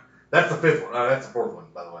 That's the fifth one. That's the fourth one,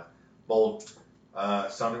 by the way. Bold,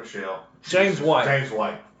 Sonny Michel, James White. James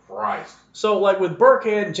White. Christ. So like with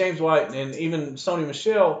Burkhead and James White and even Sony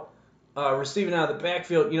Michel receiving out of the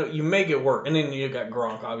backfield, you make it work. And then you got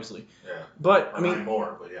Gronk, obviously. Yeah. But Not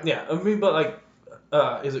anymore, but yeah. Yeah, I mean, but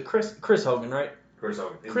like, is it Chris Hogan, right? Chris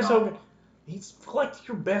Hogan. Chris Hogan. He's like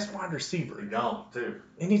your best wide receiver. He's gone too.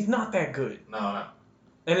 And he's not that good. No.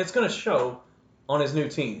 And it's going to show on his new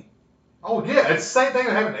team. Oh, yeah. It's the same thing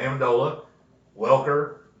that happened to Amendola,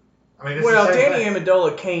 Welker. I mean, Danny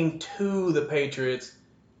Amendola came to the Patriots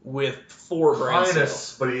with 4 brain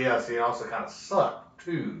cells. But he also kind of sucked,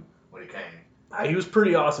 too, when he came. He was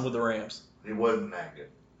pretty awesome with the Rams. He wasn't that good.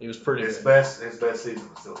 He was pretty good. His best season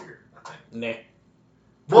was still here, I think. Nah.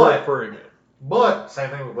 But, pretty good. But, same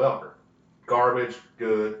thing with Welker. Garbage,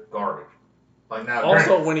 good, garbage. Like now,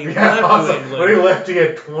 also, when he left New England. When he left, he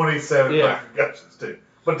had 27 concussions, too.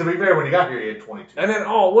 But to be fair, when he got here, he had 22. And then,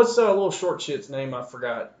 what's a little short shit's name? I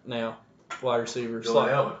forgot now. Wide receiver.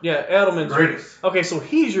 Edelman. Yeah, Edelman's greatest. Okay, so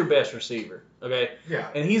he's your best receiver. Okay. Yeah.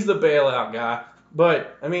 And he's the bailout guy.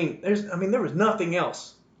 But there was nothing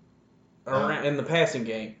else around in the passing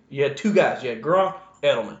game. You had 2 guys. You had Gronk,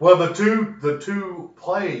 Edelman. Well, the two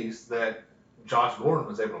plays that Josh Gordon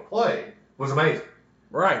was able to play was amazing.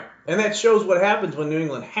 Right. And that shows what happens when New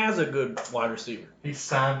England has a good wide receiver. He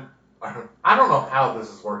signed. I don't know how this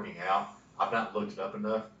is working out. I've not looked it up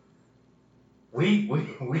enough. We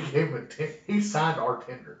gave him he signed our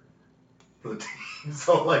tender for the team.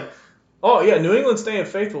 So Oh yeah, New England's staying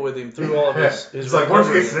faithful with him through all of his. It's like worst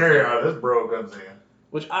recovery. case scenario. This bro comes in.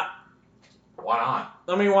 Which Why not?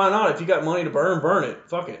 I mean, why not? If you got money to burn it.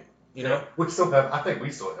 Fuck it. You know. We still have. I think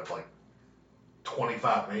we still have like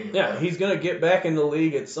 25 million. Yeah, left. he's gonna get back in the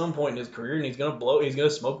league at some point in his career, and he's gonna blow. He's gonna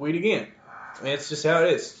smoke weed again. I mean, it's just how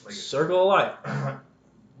it is. Circle of life.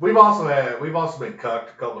 We've also been cucked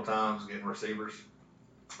a couple times getting receivers.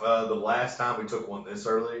 The last time we took one this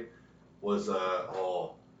early was it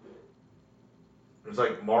was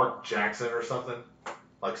like Mark Jackson or something,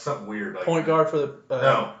 like something weird. Like Point guard for the.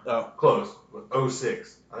 No. Oh. Close.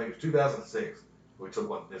 06. I think it was 2006. We took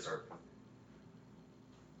one this early.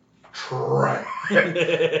 Dude,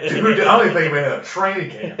 I don't even think he made a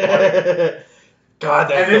training camp. Like, God,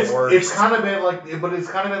 that's and the worst. it's kind of been like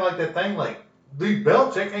that thing. Like, dude,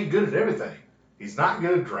 Belichick ain't good at everything. He's not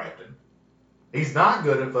good at drafting. He's not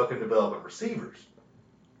good at fucking developing receivers.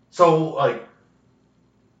 So, like,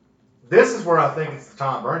 this is where I think it's the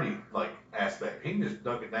Tom Brady like aspect. He can just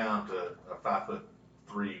dunk it down to a 5'3"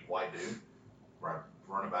 white dude, right,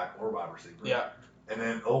 running back or wide receiver. Yeah. And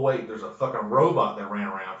then, oh wait, there's a fucking robot that ran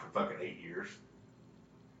around for fucking 8 years.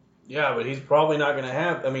 Yeah, but he's probably not gonna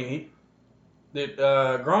have. I mean,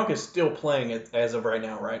 Gronk is still playing it as of right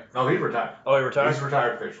now, right? No, he's retired. Oh, he retired. He's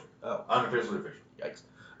retired officially. Oh. Unofficially official. Yikes.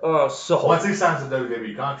 So. Once he signs the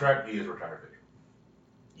WWE contract, he is retired official.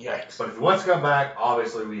 Yikes. But if he wants to come back,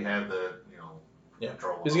 obviously we have the,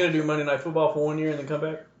 control. Is he gonna do Monday Night Football for 1 year and then come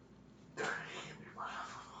back? They can't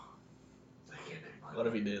do money. What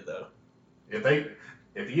if he did though?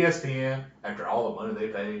 If ESPN, after all the money they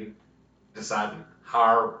paid, decided to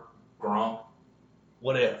hire Gronk,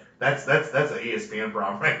 What if? that's an ESPN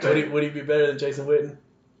problem right there. Would he be better than Jason Witten?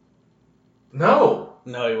 No.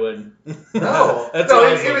 No, he wouldn't. No. That's no, what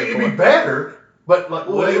I was it'd looking be for. better, but like,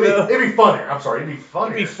 Would it though? it'd be funnier. I'm sorry, it'd be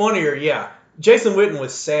funnier. It'd be funnier, yeah. Jason Witten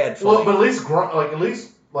was sad funny. Well, but at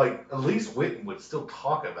least Witten would still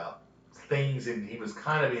talk about things, and he was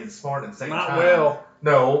kind of being smart at the same Not time. well.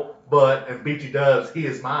 No, but and BT Dubs, he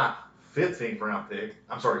is my 15th round pick.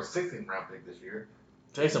 I'm sorry, 16th round pick this year.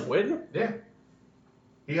 Jason Witten? Yeah.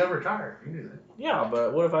 He got retired. You knew that. Yeah,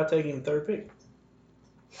 but what if I take him third pick?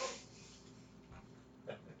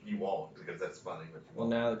 You won't because that's funny. But you Well,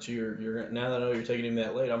 won't. now that now that I know you're taking him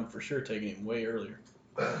that late, I'm for sure taking him way earlier.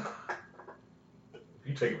 If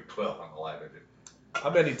you take him at 12, I'm gonna laugh at you. I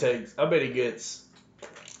bet he gets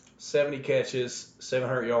 70 catches,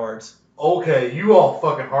 700 yards. Okay, you all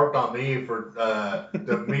fucking harped on me for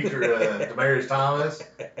Demaryius Thomas,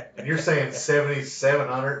 and you're saying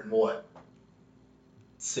 7,700 and what?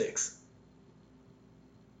 6.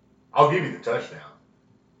 I'll give you the touchdown.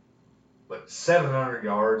 But 700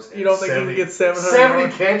 yards. And You don't think 70, he can get 700 70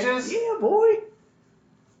 yards? catches? Yeah, boy.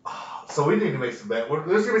 So we need to make some bets. There's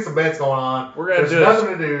going to be some bets going on. We're gonna There's do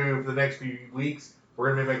nothing to do for the next few weeks.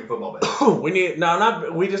 We're going to be making football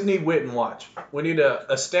bets. We just need Witten watch. We need to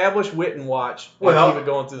establish Witten watch and Well, keep it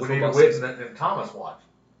going through the we need to football season. Witten and Thomas watch.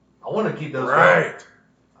 I want to keep those going. Right.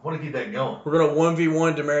 I want to keep that going. We're gonna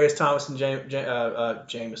 1v1 Demaryius Thomas and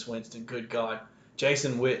Jameis Winston. Good God,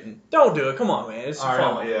 Jason Witten. Don't do it. Come on, man. It's All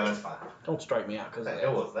fun. right, yeah, that's fine. Don't strike me out because What of the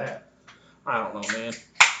hell that. was that? I don't know, man.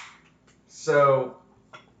 So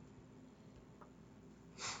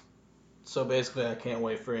basically, I can't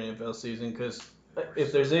wait for NFL season because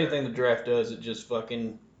if there's anything the draft does, it just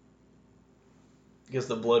fucking gets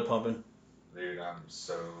the blood pumping. Dude, I'm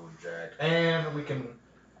so jacked. And we can,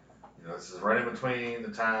 this is right in between the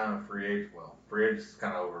time of free agent. Well, free agent's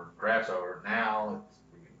kind of over. Draft's over. Now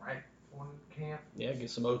we can right one camp. Yeah, get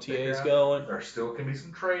some Figure OTAs out. going. There still can be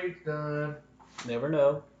some trades done. Never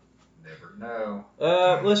know. Never know.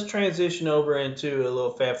 Let's transition over into a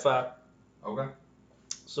little Fab Five. Okay.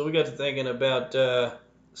 So we got to thinking about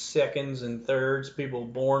seconds and thirds, people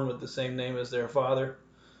born with the same name as their father.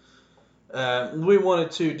 We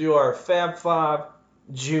wanted to do our Fab Five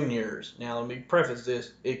juniors. Now, let me preface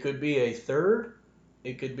this. It could be a third.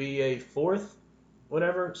 It could be a fourth,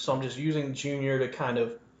 whatever. So I'm just using junior to kind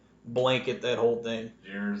of blanket that whole thing.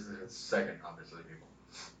 Junior's the second, obviously, people.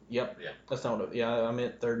 Yep. Yeah. That's not what I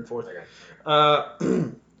meant third and fourth.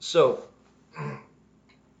 Okay. So,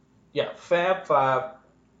 yeah, Fab Five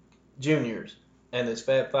juniors. And this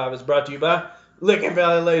Fab Five is brought to you by Licking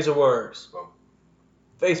Valley Laser Works. Well,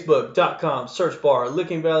 Facebook.com, search bar,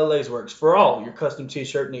 Licking Valley Laser Works for all your custom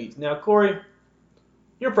t-shirt needs. Now, Corey,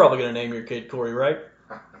 you're probably going to name your kid Corey, right?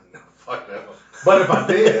 no, fuck no. But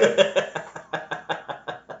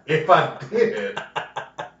if I did,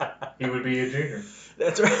 he would be a junior.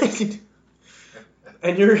 That's right.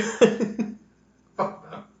 And you're... Fuck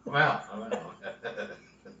no. I'm out.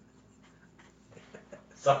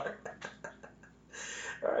 Sorry.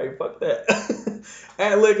 All right, fuck that.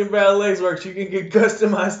 At Licking Valley Legs Works, you can get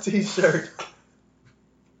customized T-shirts.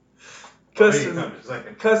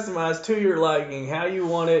 Customized to your liking, how you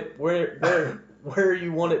want it, where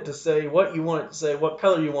you want it to say, what you want it to say, what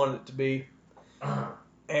color you want it to be,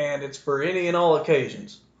 and it's for any and all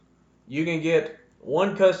occasions. You can get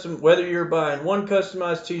whether you're buying one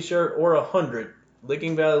customized T-shirt or 100.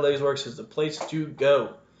 Licking Valley Legs Works is the place to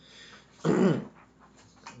go.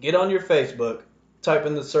 Get on your Facebook, type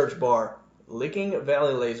in the search bar, Licking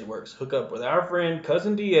Valley Legs Works. Hook up with our friend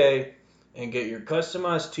Cousin DA and get your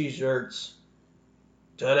customized T-shirts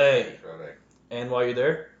today. And while you're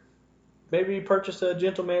there, maybe purchase a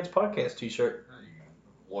Gentleman's Podcast T-shirt.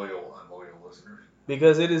 Loyal, unloyal listeners.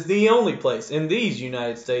 Because it is the only place in these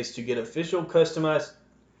United States to get official customized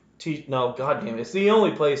it's the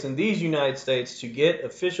only place in these United States to get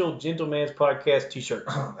official Gentleman's Podcast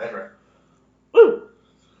T-shirts. That's right. Woo!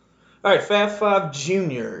 All right, Fab Five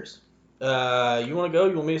Juniors. You want to go?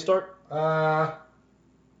 You want me to start? I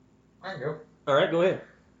can go. All right, go ahead.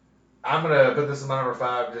 I'm going to put this in my number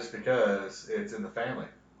 5 just because it's in the family.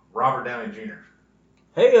 Robert Downey Jr.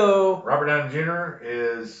 Hey-o! Robert Downey Jr.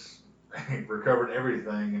 is recovered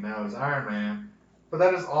everything and now is Iron Man. But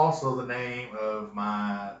that is also the name of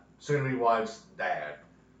my soon-to-be wife's dad.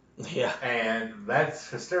 Yeah. And that's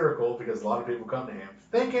hysterical because a lot of people come to him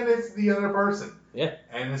thinking it's the other person. Yeah.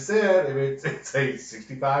 And instead, it's a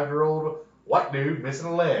 65-year-old white dude missing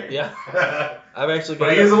a leg. Yeah. I've actually got.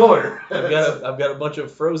 But he is a lawyer. I've got a bunch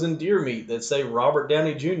of frozen deer meat that say Robert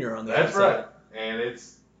Downey Jr. on the That's outside. right. And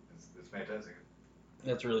it's fantastic.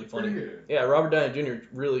 That's really funny. Pretty good. Yeah, Robert Downey Jr.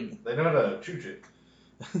 really. They know how to chooch it.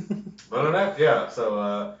 But other than that, yeah.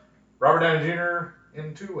 So Robert Downey Jr.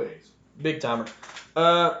 in 2 ways. Big timer.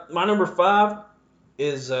 My number 5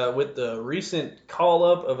 is with the recent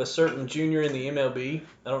call-up of a certain junior in the MLB.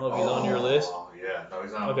 I don't know if he's on your list. Oh, yeah. No,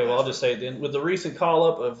 he's not. Okay, well, I'll just say it then. With the recent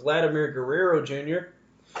call-up of Vladimir Guerrero Jr.,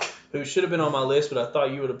 who should have been on my list, but I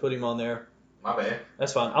thought you would have put him on there. My bad.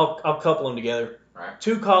 That's fine. I'll couple them together. All right.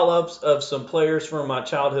 2 call-ups of some players from my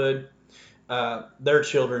childhood. Their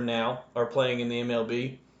children now are playing in the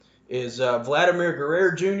MLB. Is Vladimir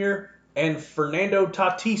Guerrero Jr. and Fernando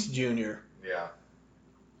Tatis Jr. Yeah.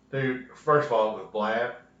 Dude, first of all, with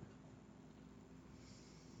Vlad,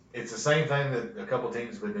 it's the same thing that a couple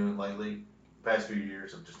teams have been doing lately, past few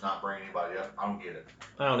years, of just not bringing anybody up. I don't get it.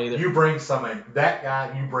 I don't either. You bring that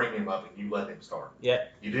guy, you bring him up and you let him start. Yeah.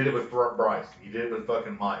 You did it with Bryce. You did it with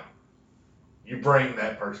fucking Mike. You bring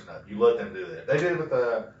that person up. You let them do that. They did it with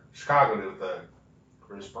Chicago, did it with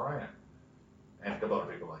Chris Bryant and a couple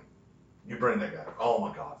other people. Like, you bring that guy. Oh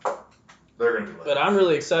my God. They're going to be But I'm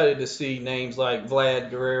really excited to see names like Vlad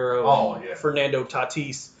Guerrero and Fernando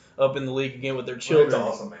Tatis up in the league again with their children. That's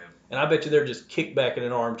awesome, man. And I bet you they're just kicked back in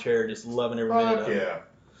an armchair just loving every minute of it. Yeah.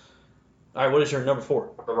 All right, what is your number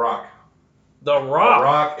 4? The Rock. The Rock. The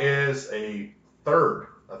Rock is a 3rd,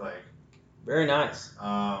 I think. Very nice.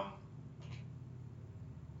 And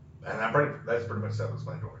that's pretty much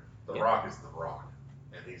self-explanatory. The Rock is The Rock.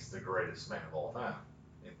 And he's the greatest man of all time,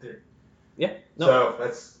 in theory. Yeah. No. So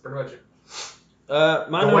that's pretty much it.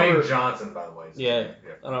 Dwayne Johnson, by the way. Yeah.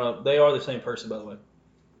 I don't know. They are the same person, by the way.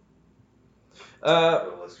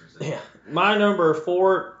 Yeah. My number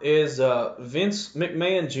 4 is Vince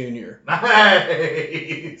McMahon Jr.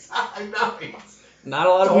 Nice. Nice. Not a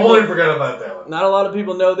lot of totally forgot about that one. Not a lot of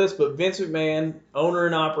people know this, but Vince McMahon, owner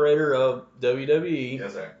and operator of WWE,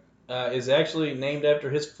 yes, sir. Is actually named after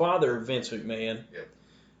his father, Vince McMahon. Yep.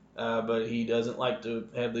 But he doesn't like to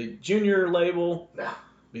have the junior label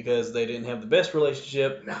because they didn't have the best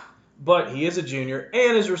relationship. No. But he is a junior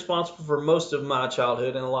and is responsible for most of my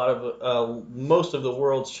childhood and a lot of most of the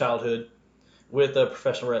world's childhood with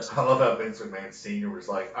professional wrestling. I love how Vince McMahon Sr. was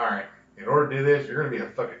like, all right, in order to do this, you're going to be a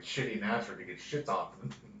fucking shitty announcer to get shits on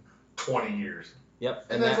for 20 years. Yep.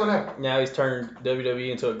 And that's what happened. Now he's turned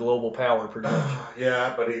WWE into a global power pretty much.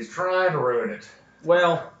 Yeah, but he's trying to ruin it.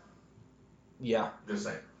 Well, yeah. Just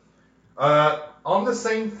saying. On the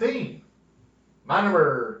same theme, my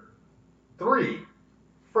number 3,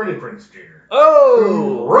 Freddie Prinze Jr. Oh!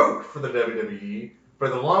 Who wrote for the WWE for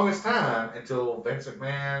the longest time until Vince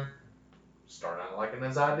McMahon started not liking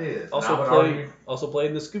his ideas. Also played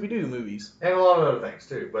in the Scooby-Doo movies. And a lot of other things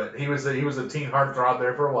too. But he was a teen heartthrob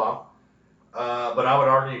there for a while. But I would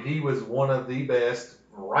argue he was one of the best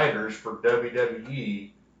writers for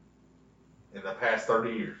WWE in the past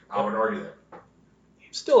 30 years. I would argue that.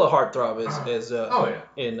 Still a heartthrob in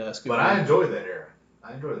Scooby-Doo. But I enjoy that era.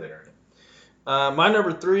 My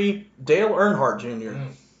number 3, Dale Earnhardt Jr.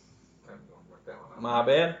 My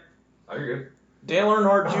bad. Oh, you're good. Dale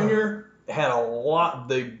Earnhardt Jr. had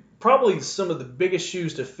the probably some of the biggest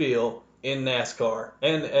shoes to fill in NASCAR.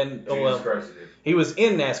 And Jesus Christ, he did. he was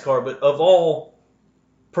in NASCAR, but of all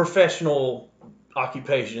professional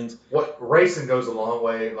occupations, What racing goes a long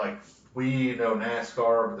way. Like we know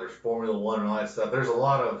NASCAR, but there's Formula One and all that stuff. There's a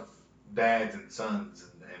lot of dads and sons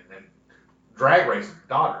and drag racing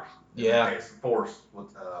daughters. In Yeah. that case. Force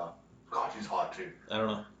with God, she's hot too. I don't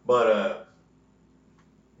know. But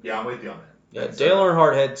yeah, I'm with you on that. Yeah, That's, Dale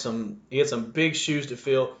Earnhardt had some big shoes to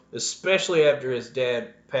fill, especially after his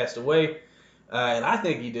dad passed away. And I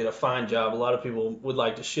think he did a fine job. A lot of people would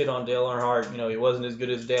like to shit on Dale Earnhardt. You know, he wasn't as good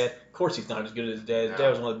as his dad. Of course, he's not as good as his dad. His dad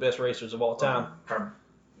was one of the best racers of all time.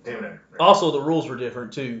 Damn it. Also, the rules were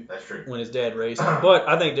different too That's true. when his dad raced. But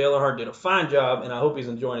I think Dale Earnhardt did a fine job, and I hope he's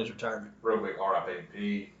enjoying his retirement. Real quick,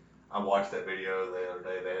 RIP. I watched that video the other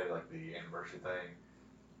day. They had like the anniversary thing.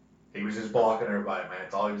 He was just blocking everybody, man.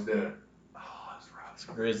 That's all he was doing. Oh, that's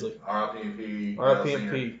right. Grizzly. RIP.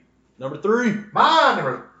 RIP. Number 3. My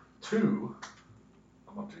number 2.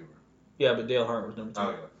 I'm on 2. Yeah, but Dale Earnhardt was number 2.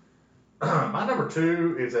 Oh, yeah. My number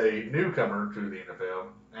 2 is a newcomer to the NFL,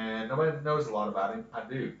 and nobody knows a lot about him. I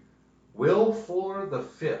do. Will Fuller the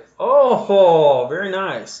Fifth. Oh, very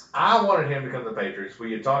nice. I wanted him to come to the Patriots.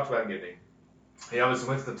 We had talked about getting him. He obviously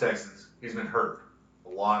went to the Texans. He's been hurt a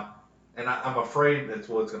lot, and I'm afraid that's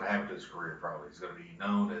what's going to happen to his career. Probably he's going to be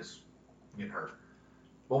known as getting hurt.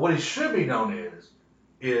 But what he should be known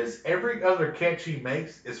is every other catch he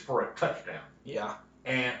makes is for a touchdown. Yeah.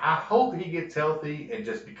 And I hope he gets healthy and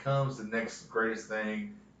just becomes the next greatest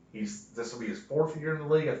thing. This will be his 4th year in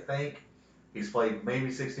the league, I think. He's played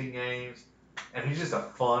maybe 16 games, and he's just a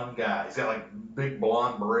fun guy. He's got like big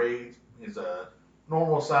blonde braids. He's a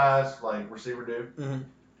normal size like receiver dude,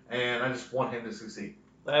 and I just want him to succeed.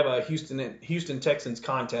 I have a Houston Texans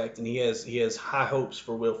contact, and he has high hopes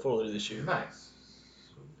for Will Fuller this year. Nice.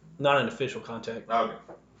 Not an official contact. Okay.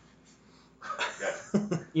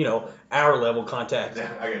 Gotcha. You know, our level contact.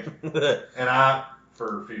 Yeah, I get you. And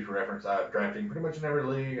for future reference, I've drafted him pretty much in every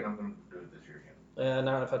league, and I'm going to do it this year again.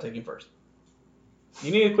 Not if I take him first.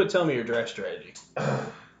 You need to quit telling me your draft strategy.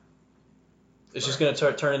 It's just going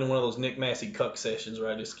to turn into one of those Nick Massey cuck sessions where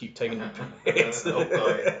I just keep taking your picks.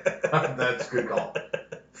 That's a good call.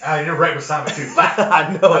 You're right beside me, too.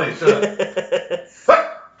 I know. Buddy, shut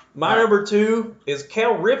up. My number 2 is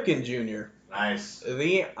Cal Ripken Jr. Nice.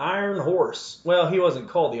 The Iron Horse. Well, he wasn't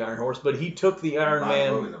called the Iron Horse, but he took the Iron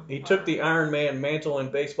Man. He took the Iron Man mantle in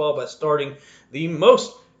baseball by starting the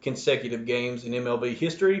most consecutive games in MLB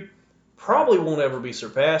history. Probably won't ever be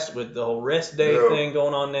surpassed with the whole rest day thing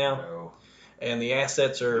going on now. No. And the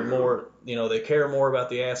assets are more, they care more about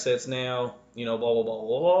the assets now, blah, blah, blah,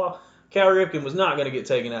 blah, blah. Cal Ripken was not going to get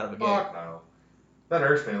taken out of a game. Fuck no. That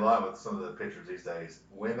hurts me a lot with some of the pitchers these days.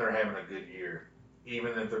 When they're having a good year,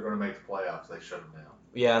 even if they're going to make the playoffs, they shut them down.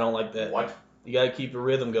 Yeah, I don't like that. What? You got to keep your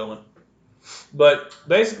rhythm going. But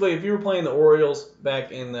basically, if you were playing the Orioles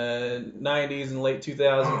back in the 90s and late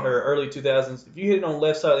 2000s or early 2000s, if you hit it on the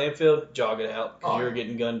left side of the infield, jog it out because you were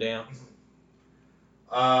getting gunned down.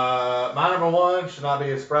 My number 1 should not be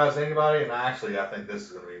a surprise to anybody, and I think this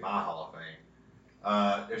is going to be my Hall of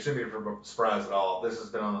Fame. It shouldn't be a surprise at all. This has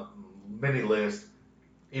been on many lists.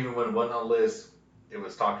 Even when it wasn't on the list, it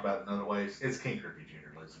was talked about in other ways. It's King Griffey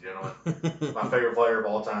Jr., ladies and gentlemen. My favorite player of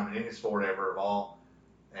all time in any sport ever of all,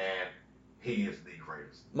 and he is the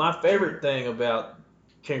greatest. My favorite thing about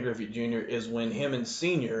King Griffey Jr. is when him and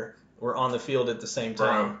Senior were on the field at the same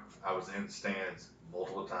time. Bro, I was in the stands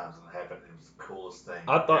multiple times and it happened. It was the coolest thing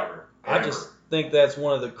I just think that's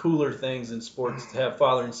one of the cooler things in sports to have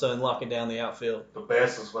father and son locking down the outfield. The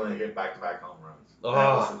best was when they hit back-to-back home runs. Oh.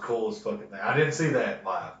 That was the coolest fucking thing. I didn't see that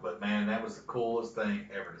live, but man, that was the coolest thing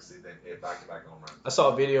ever to see them hit back-to-back home runs. I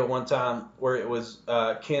saw a video one time where it was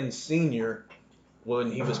Ken Sr.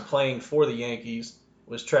 when he was playing for the Yankees,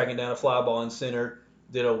 was tracking down a fly ball in center,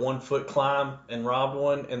 did a 1-foot climb and robbed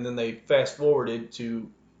one, and then they fast-forwarded to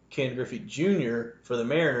Ken Griffey Jr. for the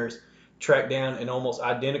Mariners, tracked down an almost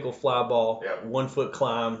identical fly ball, 1-foot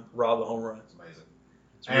climb, robbed a home run. It's amazing.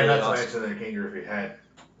 It's and really that's awesome. mention that King Griffey had,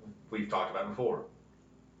 we've talked about before,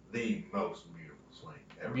 the most beautiful swing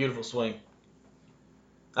ever. Beautiful swing.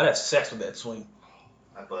 I'd have sex with that swing.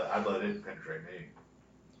 I'd let it penetrate me.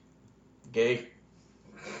 Gay.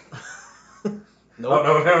 Nope.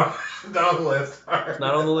 Oh, no. Not on the list. It's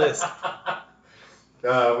not on the list.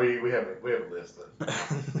 We have a list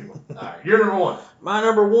of people. All right, you're number 1. My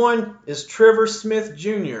number 1 is Trevor Smith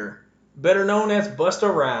Jr., better known as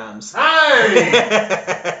Busta Rhymes. Nice!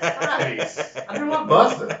 Nice. I do love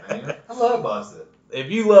Busta, man. I love Busta. If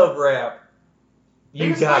you love rap, you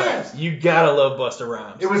He was gotta fast. love Busta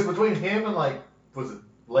Rhymes. It was between him and was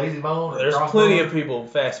Lazy Bone. Or There's Crossbone. plenty of people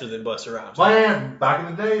faster than Buster Rhymes. Man, back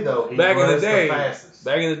in the day though, he Back in was the day, the fastest.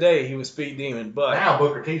 back in the day, he was Speed Demon, but Now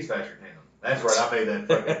Booker T's faster than him. That's right. I made that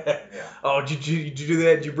fucking yeah. Oh, did you do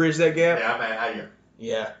that? Did you bridge that gap? Yeah, man.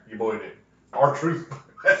 Yeah. You boy did. Our truth.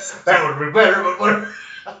 That would have been better, but whatever.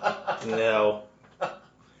 No.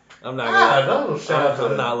 I'm not Ah, gonna. no, shout out to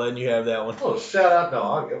I'm not letting you have that one. Oh, shout out. No,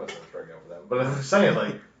 I'll give myself a strikeout for that. But I'm just saying,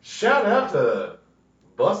 like, shout out to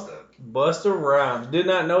Busta. Busta Rhymes. Did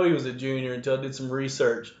not know he was a junior until I did some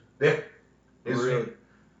research. Yeah. Really? Do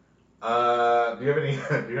you have any?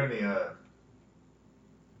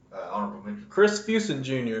 Honorable mentions? Chris Fuson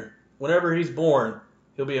Jr. Whenever he's born,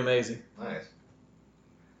 he'll be amazing. Nice.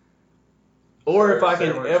 Or if I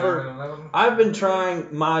can Sarah ever, Chapman, 11? I've been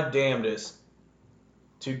trying my damnedest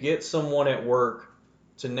to get someone at work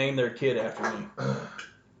to name their kid after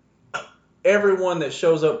me. Everyone that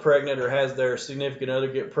shows up pregnant or has their significant other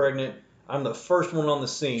get pregnant, I'm the first one on the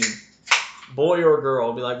scene, boy or girl.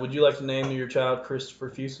 I'll be like, would you like to name your child Christopher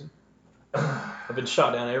Fuson? I've been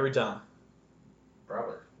shot down every time.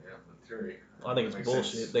 Probably. Yeah, in theory. I think it's Makes bullshit.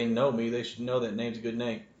 sense. They know me. They should know that name's a good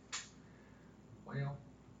name. Well,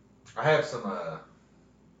 I have some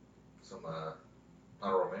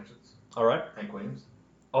honorable mentions. All right. Hank Williams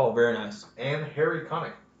Oh, very nice. and Harry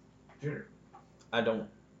Connick Jr. I don't.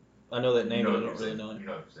 I know that name, You know but I what don't you've really seen. know him. You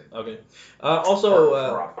know what you've seen. Okay. Also,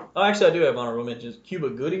 Rob. oh, actually, I do have honorable mentions. Cuba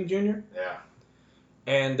Gooding Jr. Yeah.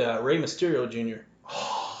 and Rey Mysterio Jr.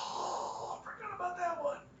 Oh, I forgot about that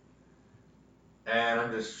one. And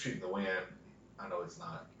I'm just shooting the wind. I know it's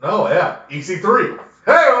not. No, yeah. EC3.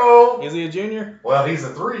 Hey-o! Is he a junior? Well, he's a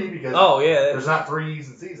 3 because Oh, yeah. there's not 3 E's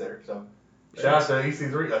and C's there. So shout out to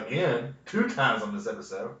EC3 again, 2 times on this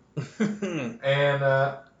episode. And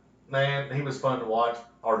man, he was fun to watch.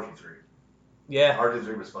 RG3. Yeah.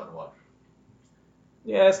 RG3 was fun to watch.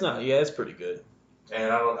 Yeah, it's not. Yeah, it's pretty good.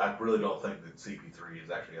 And I really don't think that CP3 is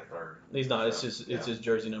actually a 3rd. He's not. It's So, just yeah. it's his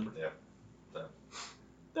jersey number. Yeah. So.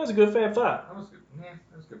 That was a good Fab Five. That was good. Yeah,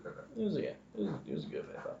 that was good. It was a good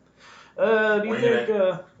Fab Five. Do you Winging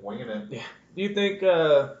think? Winging it. Do you think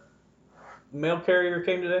mail carrier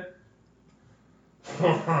came today? He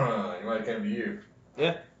might have came to you.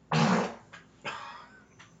 Yeah.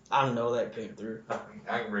 I know that came through.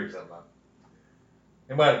 I can break something up.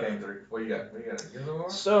 He might have came through. What you got? What you got? You know more?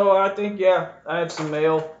 So I think I have some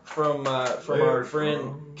mail from our Letters friend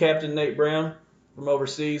from- Captain Nate Brown from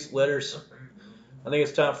overseas. Letters. I think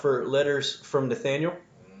it's time for letters from Nathaniel.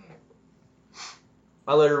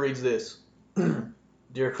 My letter reads this.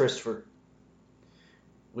 Dear Christopher,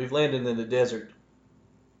 we've landed in the desert.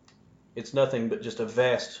 It's nothing but just a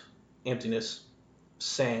vast emptiness,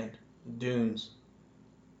 sand, dunes.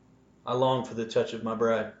 I long for the touch of my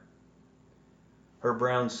bride. Her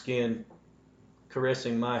brown skin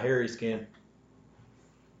caressing my hairy skin.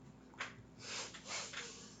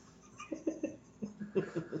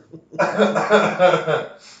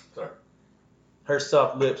 Sorry. Her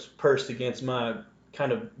soft lips pursed against my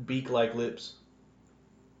kind of beak-like lips.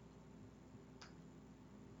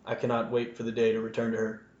 I cannot wait for the day to return to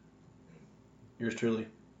her. Yours truly,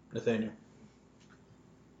 Nathaniel.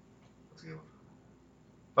 Let's go.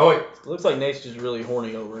 Oh wait, It looks like Nate's just really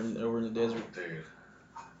horny over in the desert. dude.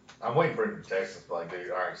 I'm waiting for him to text us like,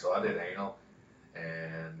 dude. All right, so I did anal,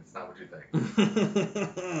 and it's not what you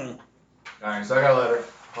think. All right, so I got a letter.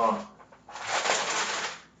 Hold on.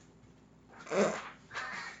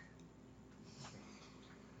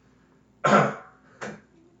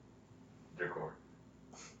 Dear Corey.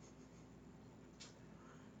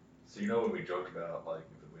 So you know when we joked about like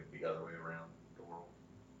if it went the other way around the world?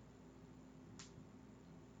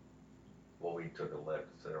 Well, we took a left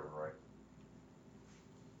instead of a right.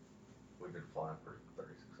 We've been flying for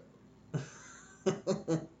 36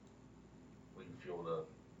 hours. We fueled up,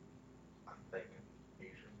 I'm thinking,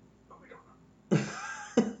 Asia, but we don't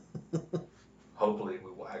know. Hopefully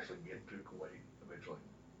we will actually get to Kuwait eventually.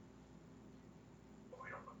 But we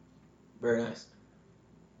don't know. Very nice.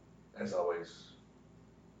 As always,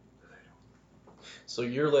 So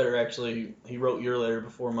your letter actually, he wrote your letter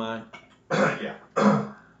before mine. yeah.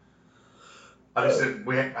 I just said,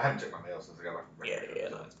 I haven't checked my mail since I got back from break. Yeah,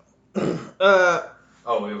 no, that's fine.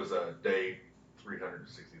 Oh, it was day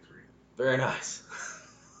 363. Very nice.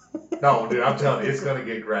 No, dude, I'm telling you, it's gonna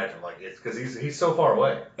get gradual. Like it's because he's so far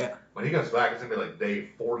away. Yeah. When he comes back, it's gonna be like day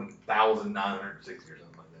 4,960 or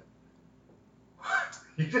something like that.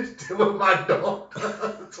 You just do what my dog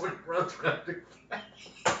does. That's when he runs around.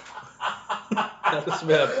 I just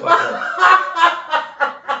about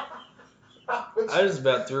I just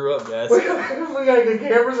about threw up, guys. We gotta get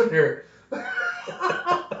cameras in here.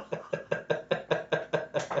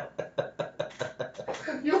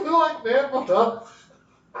 crippled up.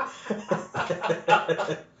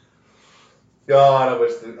 God, I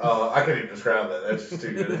wish I can't even describe that. That's just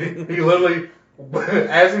too good. He literally,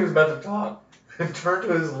 as he was about to talk, turned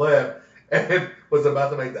to his left and was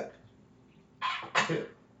about to make that.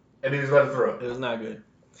 And he was about to throw It was not good.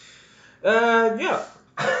 Yeah.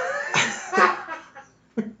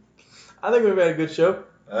 I think we've had a good show.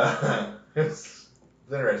 It's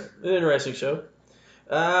interesting. An interesting show.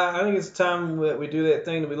 I think it's time that we do that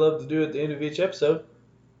thing that we love to do at the end of each episode.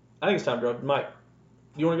 I think it's time to drop the mic.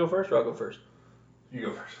 You want to go first or I'll go first? You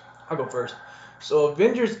go first. I'll go first. So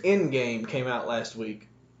Avengers Endgame came out last week.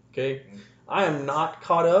 Okay? I am not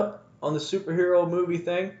caught up on the superhero movie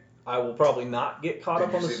thing. I will probably not get caught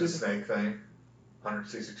up on the Did you see the snake thing?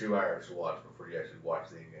 162 hours to watch before you actually watch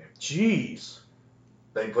the end game. Jeez.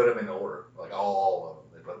 They put them in order. Like all of them.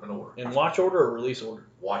 They put them in order. In watch order or release order?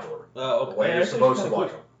 Watch order. Okay. The way you're supposed to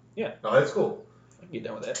watch them. Yeah. No, that's cool. I can get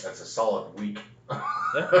down with that. That's a solid week.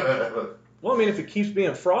 Well, I mean, if it keeps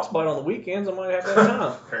being frostbite on the weekends, I might have to have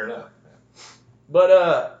time. Fair enough.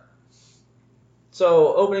 But,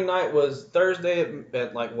 so opening night was Thursday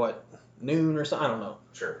at like, what, noon or something? I don't know.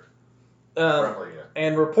 Sure. Um, yeah.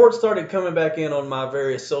 And reports started coming back in on my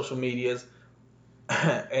various social medias,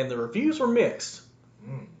 and the reviews were mixed.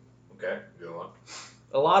 Okay, go on.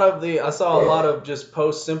 I saw a lot of just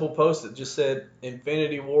simple posts that just said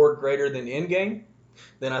Infinity War greater than Endgame.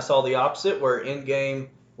 Then I saw the opposite, where Endgame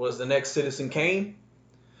was the next Citizen Kane.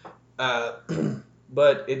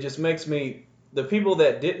 But it just makes me, the people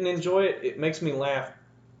that didn't enjoy it, it makes me laugh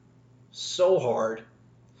so hard.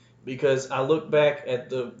 Because I look back at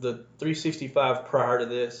the 365 prior to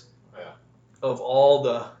this, of all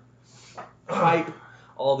the hype,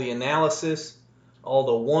 all the analysis, all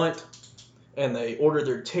the want, and they ordered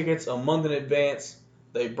their tickets a month in advance.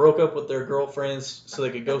 They broke up with their girlfriends so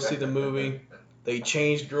they could go see the movie. They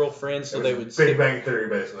changed girlfriends so they would Big Bang Theory,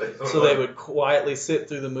 basically. so they would quietly sit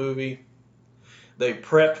through the movie. They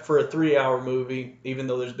prepped for a 3-hour movie, even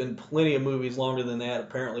though there's been plenty of movies longer than that.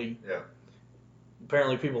 Apparently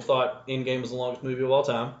people thought Endgame was the longest movie of all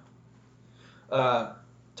time.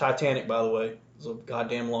 Titanic, by the way, is a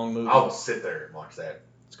goddamn long movie. I will sit there and watch that.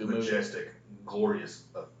 It's a good majestic, movie. glorious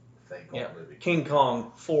thing called movie. King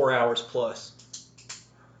Kong, 4 hours plus.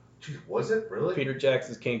 Jeez, was it really? Peter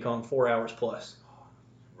Jackson's King Kong, 4 hours plus.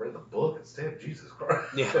 Read the book instead. Jesus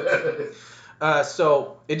Christ. Yeah.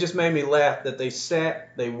 So it just made me laugh that they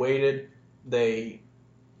sat, they waited, they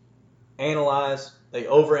analyzed, they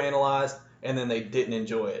overanalyzed, and then they didn't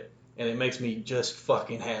enjoy it. And it makes me just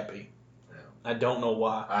fucking happy. Yeah. I don't know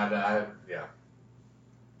why. Yeah.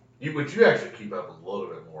 But you actually keep up a little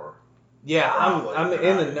bit more. Yeah, I'm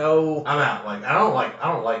in the know. I'm out. Like I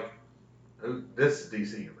don't like. This is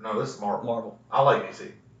DC. No, this is Marvel. I like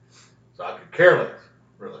DC, so I could care less,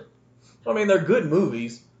 really. I mean, they're good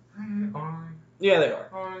movies. Yeah, they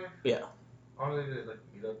are. Yeah. Are they like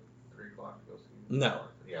get up 3 o'clock to go see? No.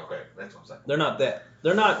 Yeah, okay, that's what I'm saying. They're not that.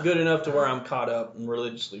 They're not good enough to where I'm caught up and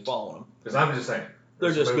religiously following them. Because I'm just saying.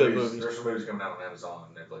 They're just good movies. There's some movies coming out on Amazon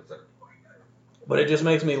and Netflix that. But it just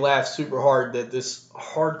makes me laugh super hard that this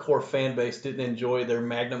hardcore fan base didn't enjoy their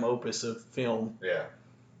magnum opus of film. Yeah.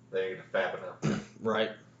 They ain't fab enough. Right.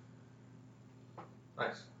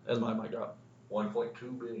 Nice. That's my mic drop.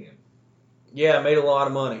 1.2 billion. Yeah, it made a lot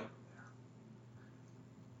of money.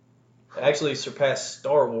 It actually surpassed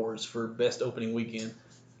Star Wars for best opening weekend.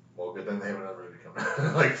 Well, good thing they have another movie coming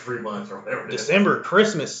out like 3 months or whatever it is. December,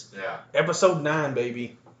 Christmas. Yeah. Episode 9,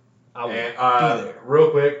 baby. I will be there.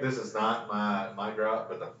 Real quick, this is not my drop,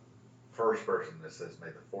 but the first person that says "May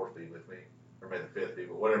the 4th be with me," or "May the 5th be,"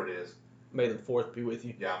 but whatever it is. May the 4th be with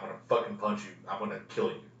you. Yeah, I'm gonna fucking punch you. I'm gonna kill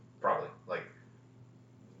you, probably. Like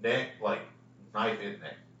neck, like knife in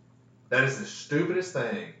neck. That is the stupidest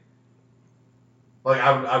thing. Like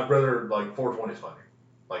I'd rather like 420 is funny.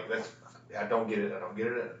 Like I don't get it.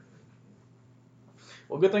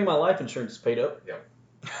 Well, good thing my life insurance is paid up. Yep.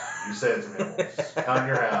 You said it's minimal. Come to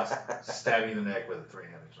your house, stab you in the neck with a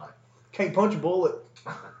 3.5-inch knife. Can't punch a bullet.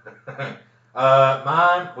 Mine,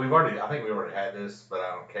 I think we already had this, but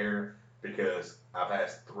I don't care because I've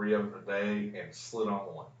asked 3 of them today and slid on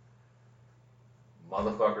one.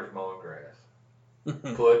 Motherfuckers mowing grass.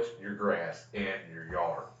 Put your grass in your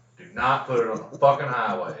yard. Do not put it on the fucking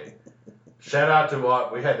highway. Shout out to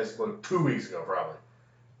what we had this 2 weeks ago, probably.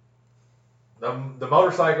 The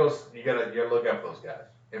motorcycles, you gotta look out for those guys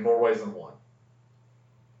in more ways than one.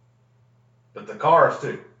 But the cars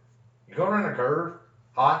too. You go around a curve,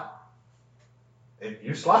 hot, and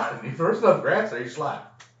you slide. If there's enough grass there, you slide.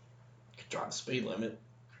 You could drive the speed limit.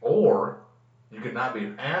 Or you could not be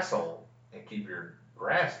an asshole and keep your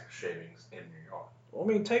grass shavings in your yard. I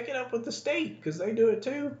mean, take it up with the state because they do it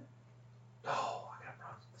too. Oh, I got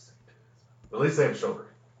problems with the state too. At least they have shoulders.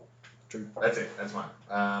 True. That's it. That's mine.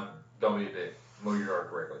 Don't be a dick. Mow your yard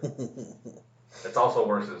correctly. It's also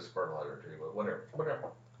worse as fertilizer too, but whatever.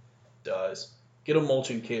 Does. Get a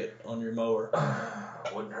mulching kit on your mower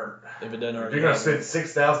Wouldn't hurt. if it doesn't If already. you're gonna spend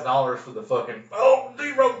 $6,000 for the fucking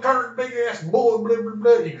zero turn big ass boy, blah blah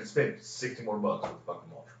blah, you can spend $60 more for the fucking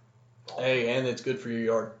mulch. Hey, and it's good for your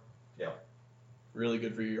yard. Yeah. Really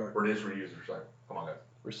good for your yard. Reduce, reuse, recycle. Come on, guys.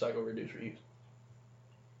 Recycle, reduce, reuse.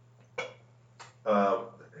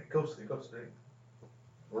 It goes.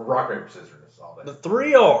 We're rock paper scissors this all day. The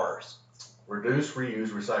 3 R's: Reduce, reuse,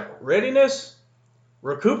 recycle. readiness,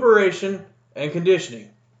 recuperation, and conditioning.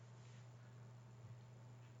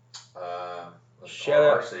 Shout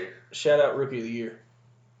out. RC. Shout out Rookie of the Year.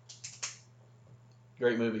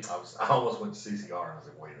 Great movie. I almost went to CCR and I was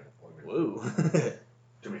like, wait a minute. Woo.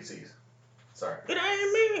 Too many C's. Sorry. It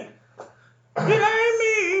ain't me. It ain't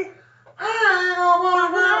me.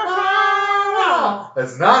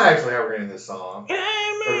 That's not actually how we're going to end this song. It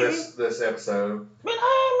ain't Or me. this episode. It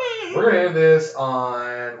ain't me. We're going to end this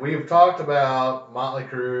on, we've talked about Motley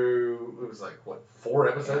Crue, it was like, what, 4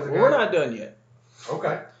 episodes ago? We're not done yet.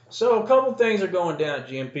 Okay. So a couple things are going down at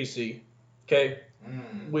GMPC. Okay.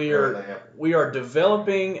 We are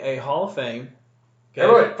developing a Hall of Fame. Okay.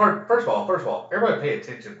 Everybody, first of all, everybody pay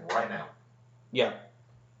attention right now. Yeah.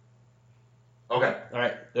 Okay. All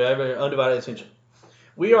right. Have undivided attention.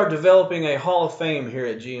 We are developing a Hall of Fame here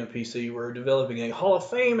at GMPC. We're developing a Hall of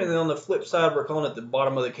Fame, and then on the flip side, we're calling it the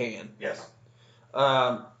bottom of the can. Yes.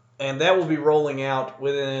 And that will be rolling out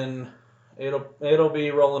within. It'll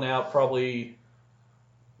be rolling out probably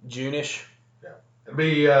June-ish. Yeah. It'll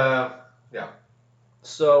be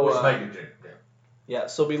So let's make it June. Yeah. yeah,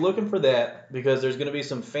 so be looking for that because there's going to be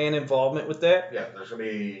some fan involvement with that. Yeah. There's gonna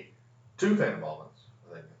be 2 fan involvements.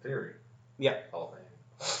 I think in theory. Yeah. Hall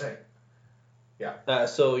of Fame.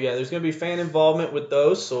 So yeah, there's going to be fan involvement with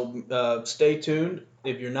those. So stay tuned.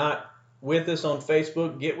 If you're not with us on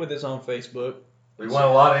Facebook, get with us on Facebook. We want a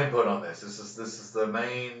lot of input on this. This is the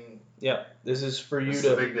main. Yeah, this is for you This is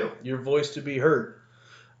a to big deal. your voice to be heard.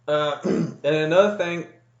 And another thing,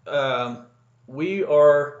 we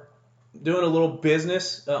are doing a little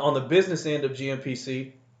business on the business end of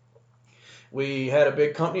GMPC. We had a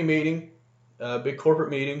big company meeting, a big corporate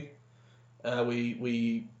meeting.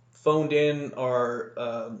 We phoned in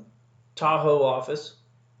our Tahoe office.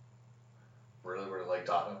 Really, Lake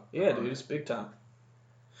Tahoe. Yeah, dude, it's big time.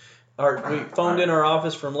 We phoned in our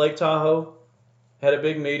office from Lake Tahoe, had a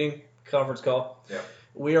big meeting, conference call. Yeah.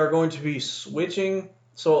 We are going to be switching.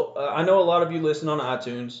 So I know a lot of you listen on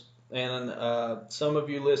iTunes, and some of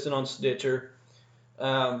you listen on Stitcher.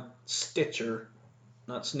 Stitcher,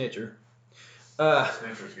 not Snitcher.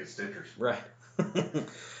 Snitchers get stitchers. Right.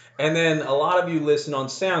 And then a lot of you listen on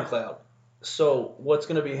SoundCloud. So what's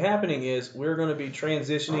going to be happening is we're going to be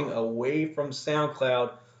transitioning away from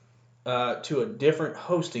SoundCloud to a different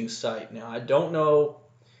hosting site. Now, I don't know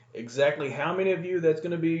exactly how many of you that's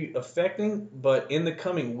going to be affecting, but in the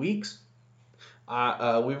coming weeks,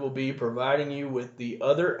 we will be providing you with the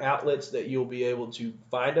other outlets that you'll be able to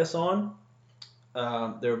find us on.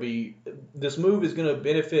 This move is going to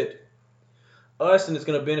benefit us, and it's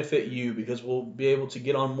going to benefit you because we'll be able to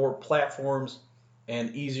get on more platforms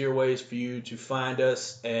and easier ways for you to find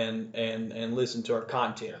us and listen to our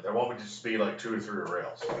content. Yeah, there won't just be like 2 or 3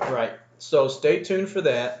 rails. Right. So stay tuned for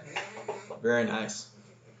that. Very nice.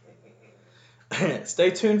 Stay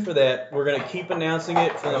tuned for that. We're going to keep announcing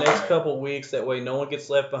it for the next couple of weeks. That way no one gets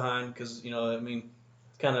left behind because, it's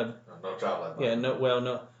kind of... No child left behind.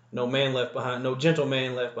 Yeah, no man left behind. No gentle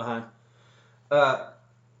man left behind.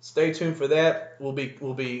 Stay tuned for that. We'll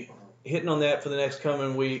be hitting on that for the next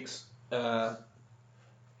coming weeks. And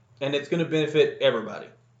it's going to benefit everybody.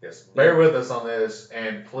 Yes. Bear with us on this,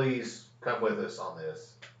 and please come with us on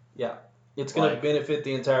this. Yeah. It's going to benefit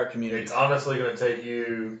the entire community. It's honestly going to take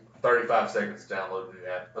you 35 seconds to download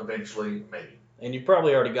the app. Eventually, maybe. And you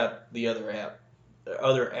probably already got the other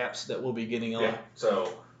apps that we'll be getting on. Yeah.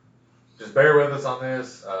 So, just bear with us on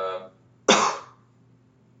this.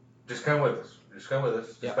 Just come with us.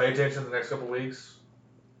 Just pay attention the next couple of weeks.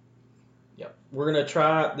 Yep. We're going to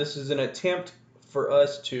try. This is an attempt for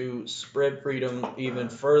us to spread freedom even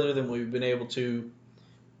further than we've been able to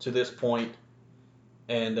this point.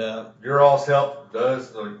 And your all's help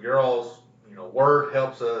does. Your all's word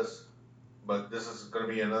helps us, but this is going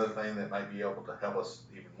to be another thing that might be able to help us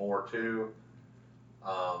even more too.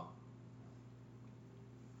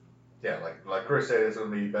 Yeah, like Chris said, it's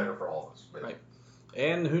going to be better for all of us. But, right.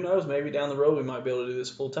 And who knows? Maybe down the road we might be able to do this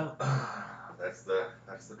full time. That's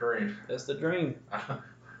the dream. That's the dream.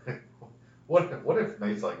 What if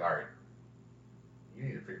Nate's like, all right, you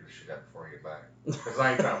need to figure this shit out before I get back, because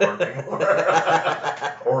I ain't trying to work anymore,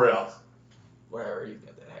 or else. Whatever, he's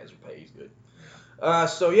got that hazard pay. He's good.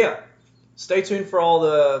 So yeah, stay tuned for all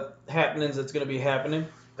the happenings that's going to be happening.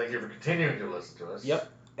 Thank you for continuing to listen to us. Yep.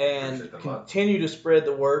 And Appreciate that a lot. continue to spread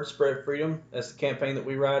the word, spread freedom. That's the campaign that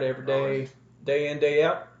we ride every day, Always. day in, day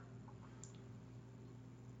out.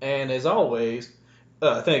 And as always,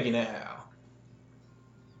 thank you now.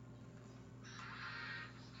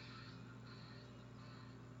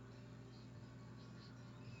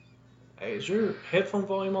 Hey, is your headphone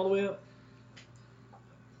volume all the way up?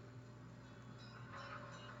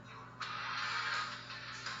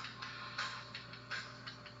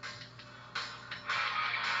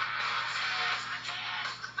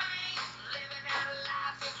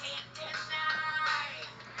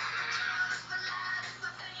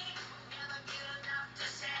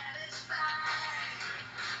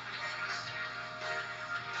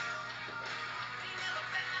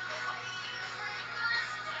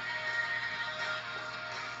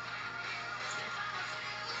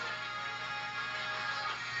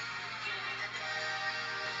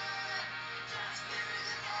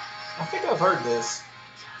 I think I've heard this.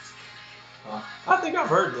 Huh? I think I've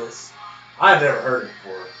heard this. I've never heard it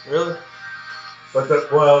before. Really? But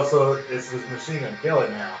so it's with Machine Gun Kelly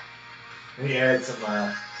now. And he had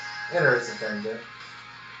some interesting things there.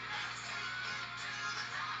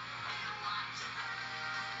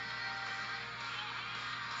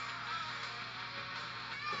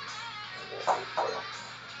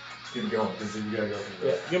 Keep going, because you gotta go through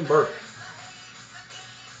Yeah, that. give him burp.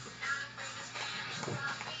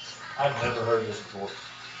 I've never heard this before.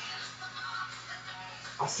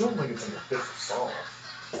 I still don't think it's an official song.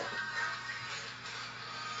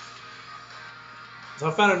 So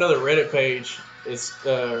I found another Reddit page. It's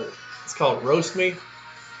called Roast Me,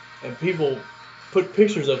 and people put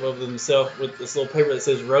pictures of themselves with this little paper that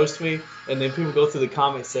says Roast Me, and then people go through the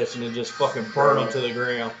comment section and just fucking burn them to the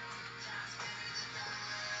ground.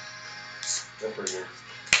 That's pretty good.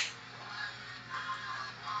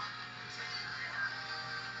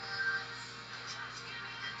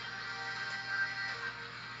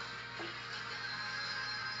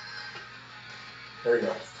 There you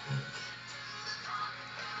go.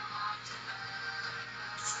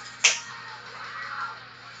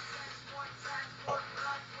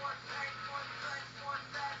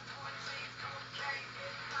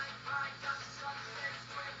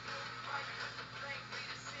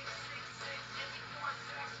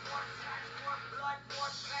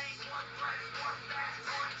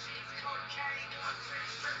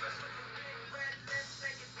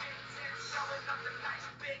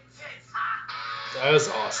 That was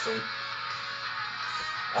awesome.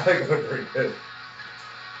 I think it went pretty good.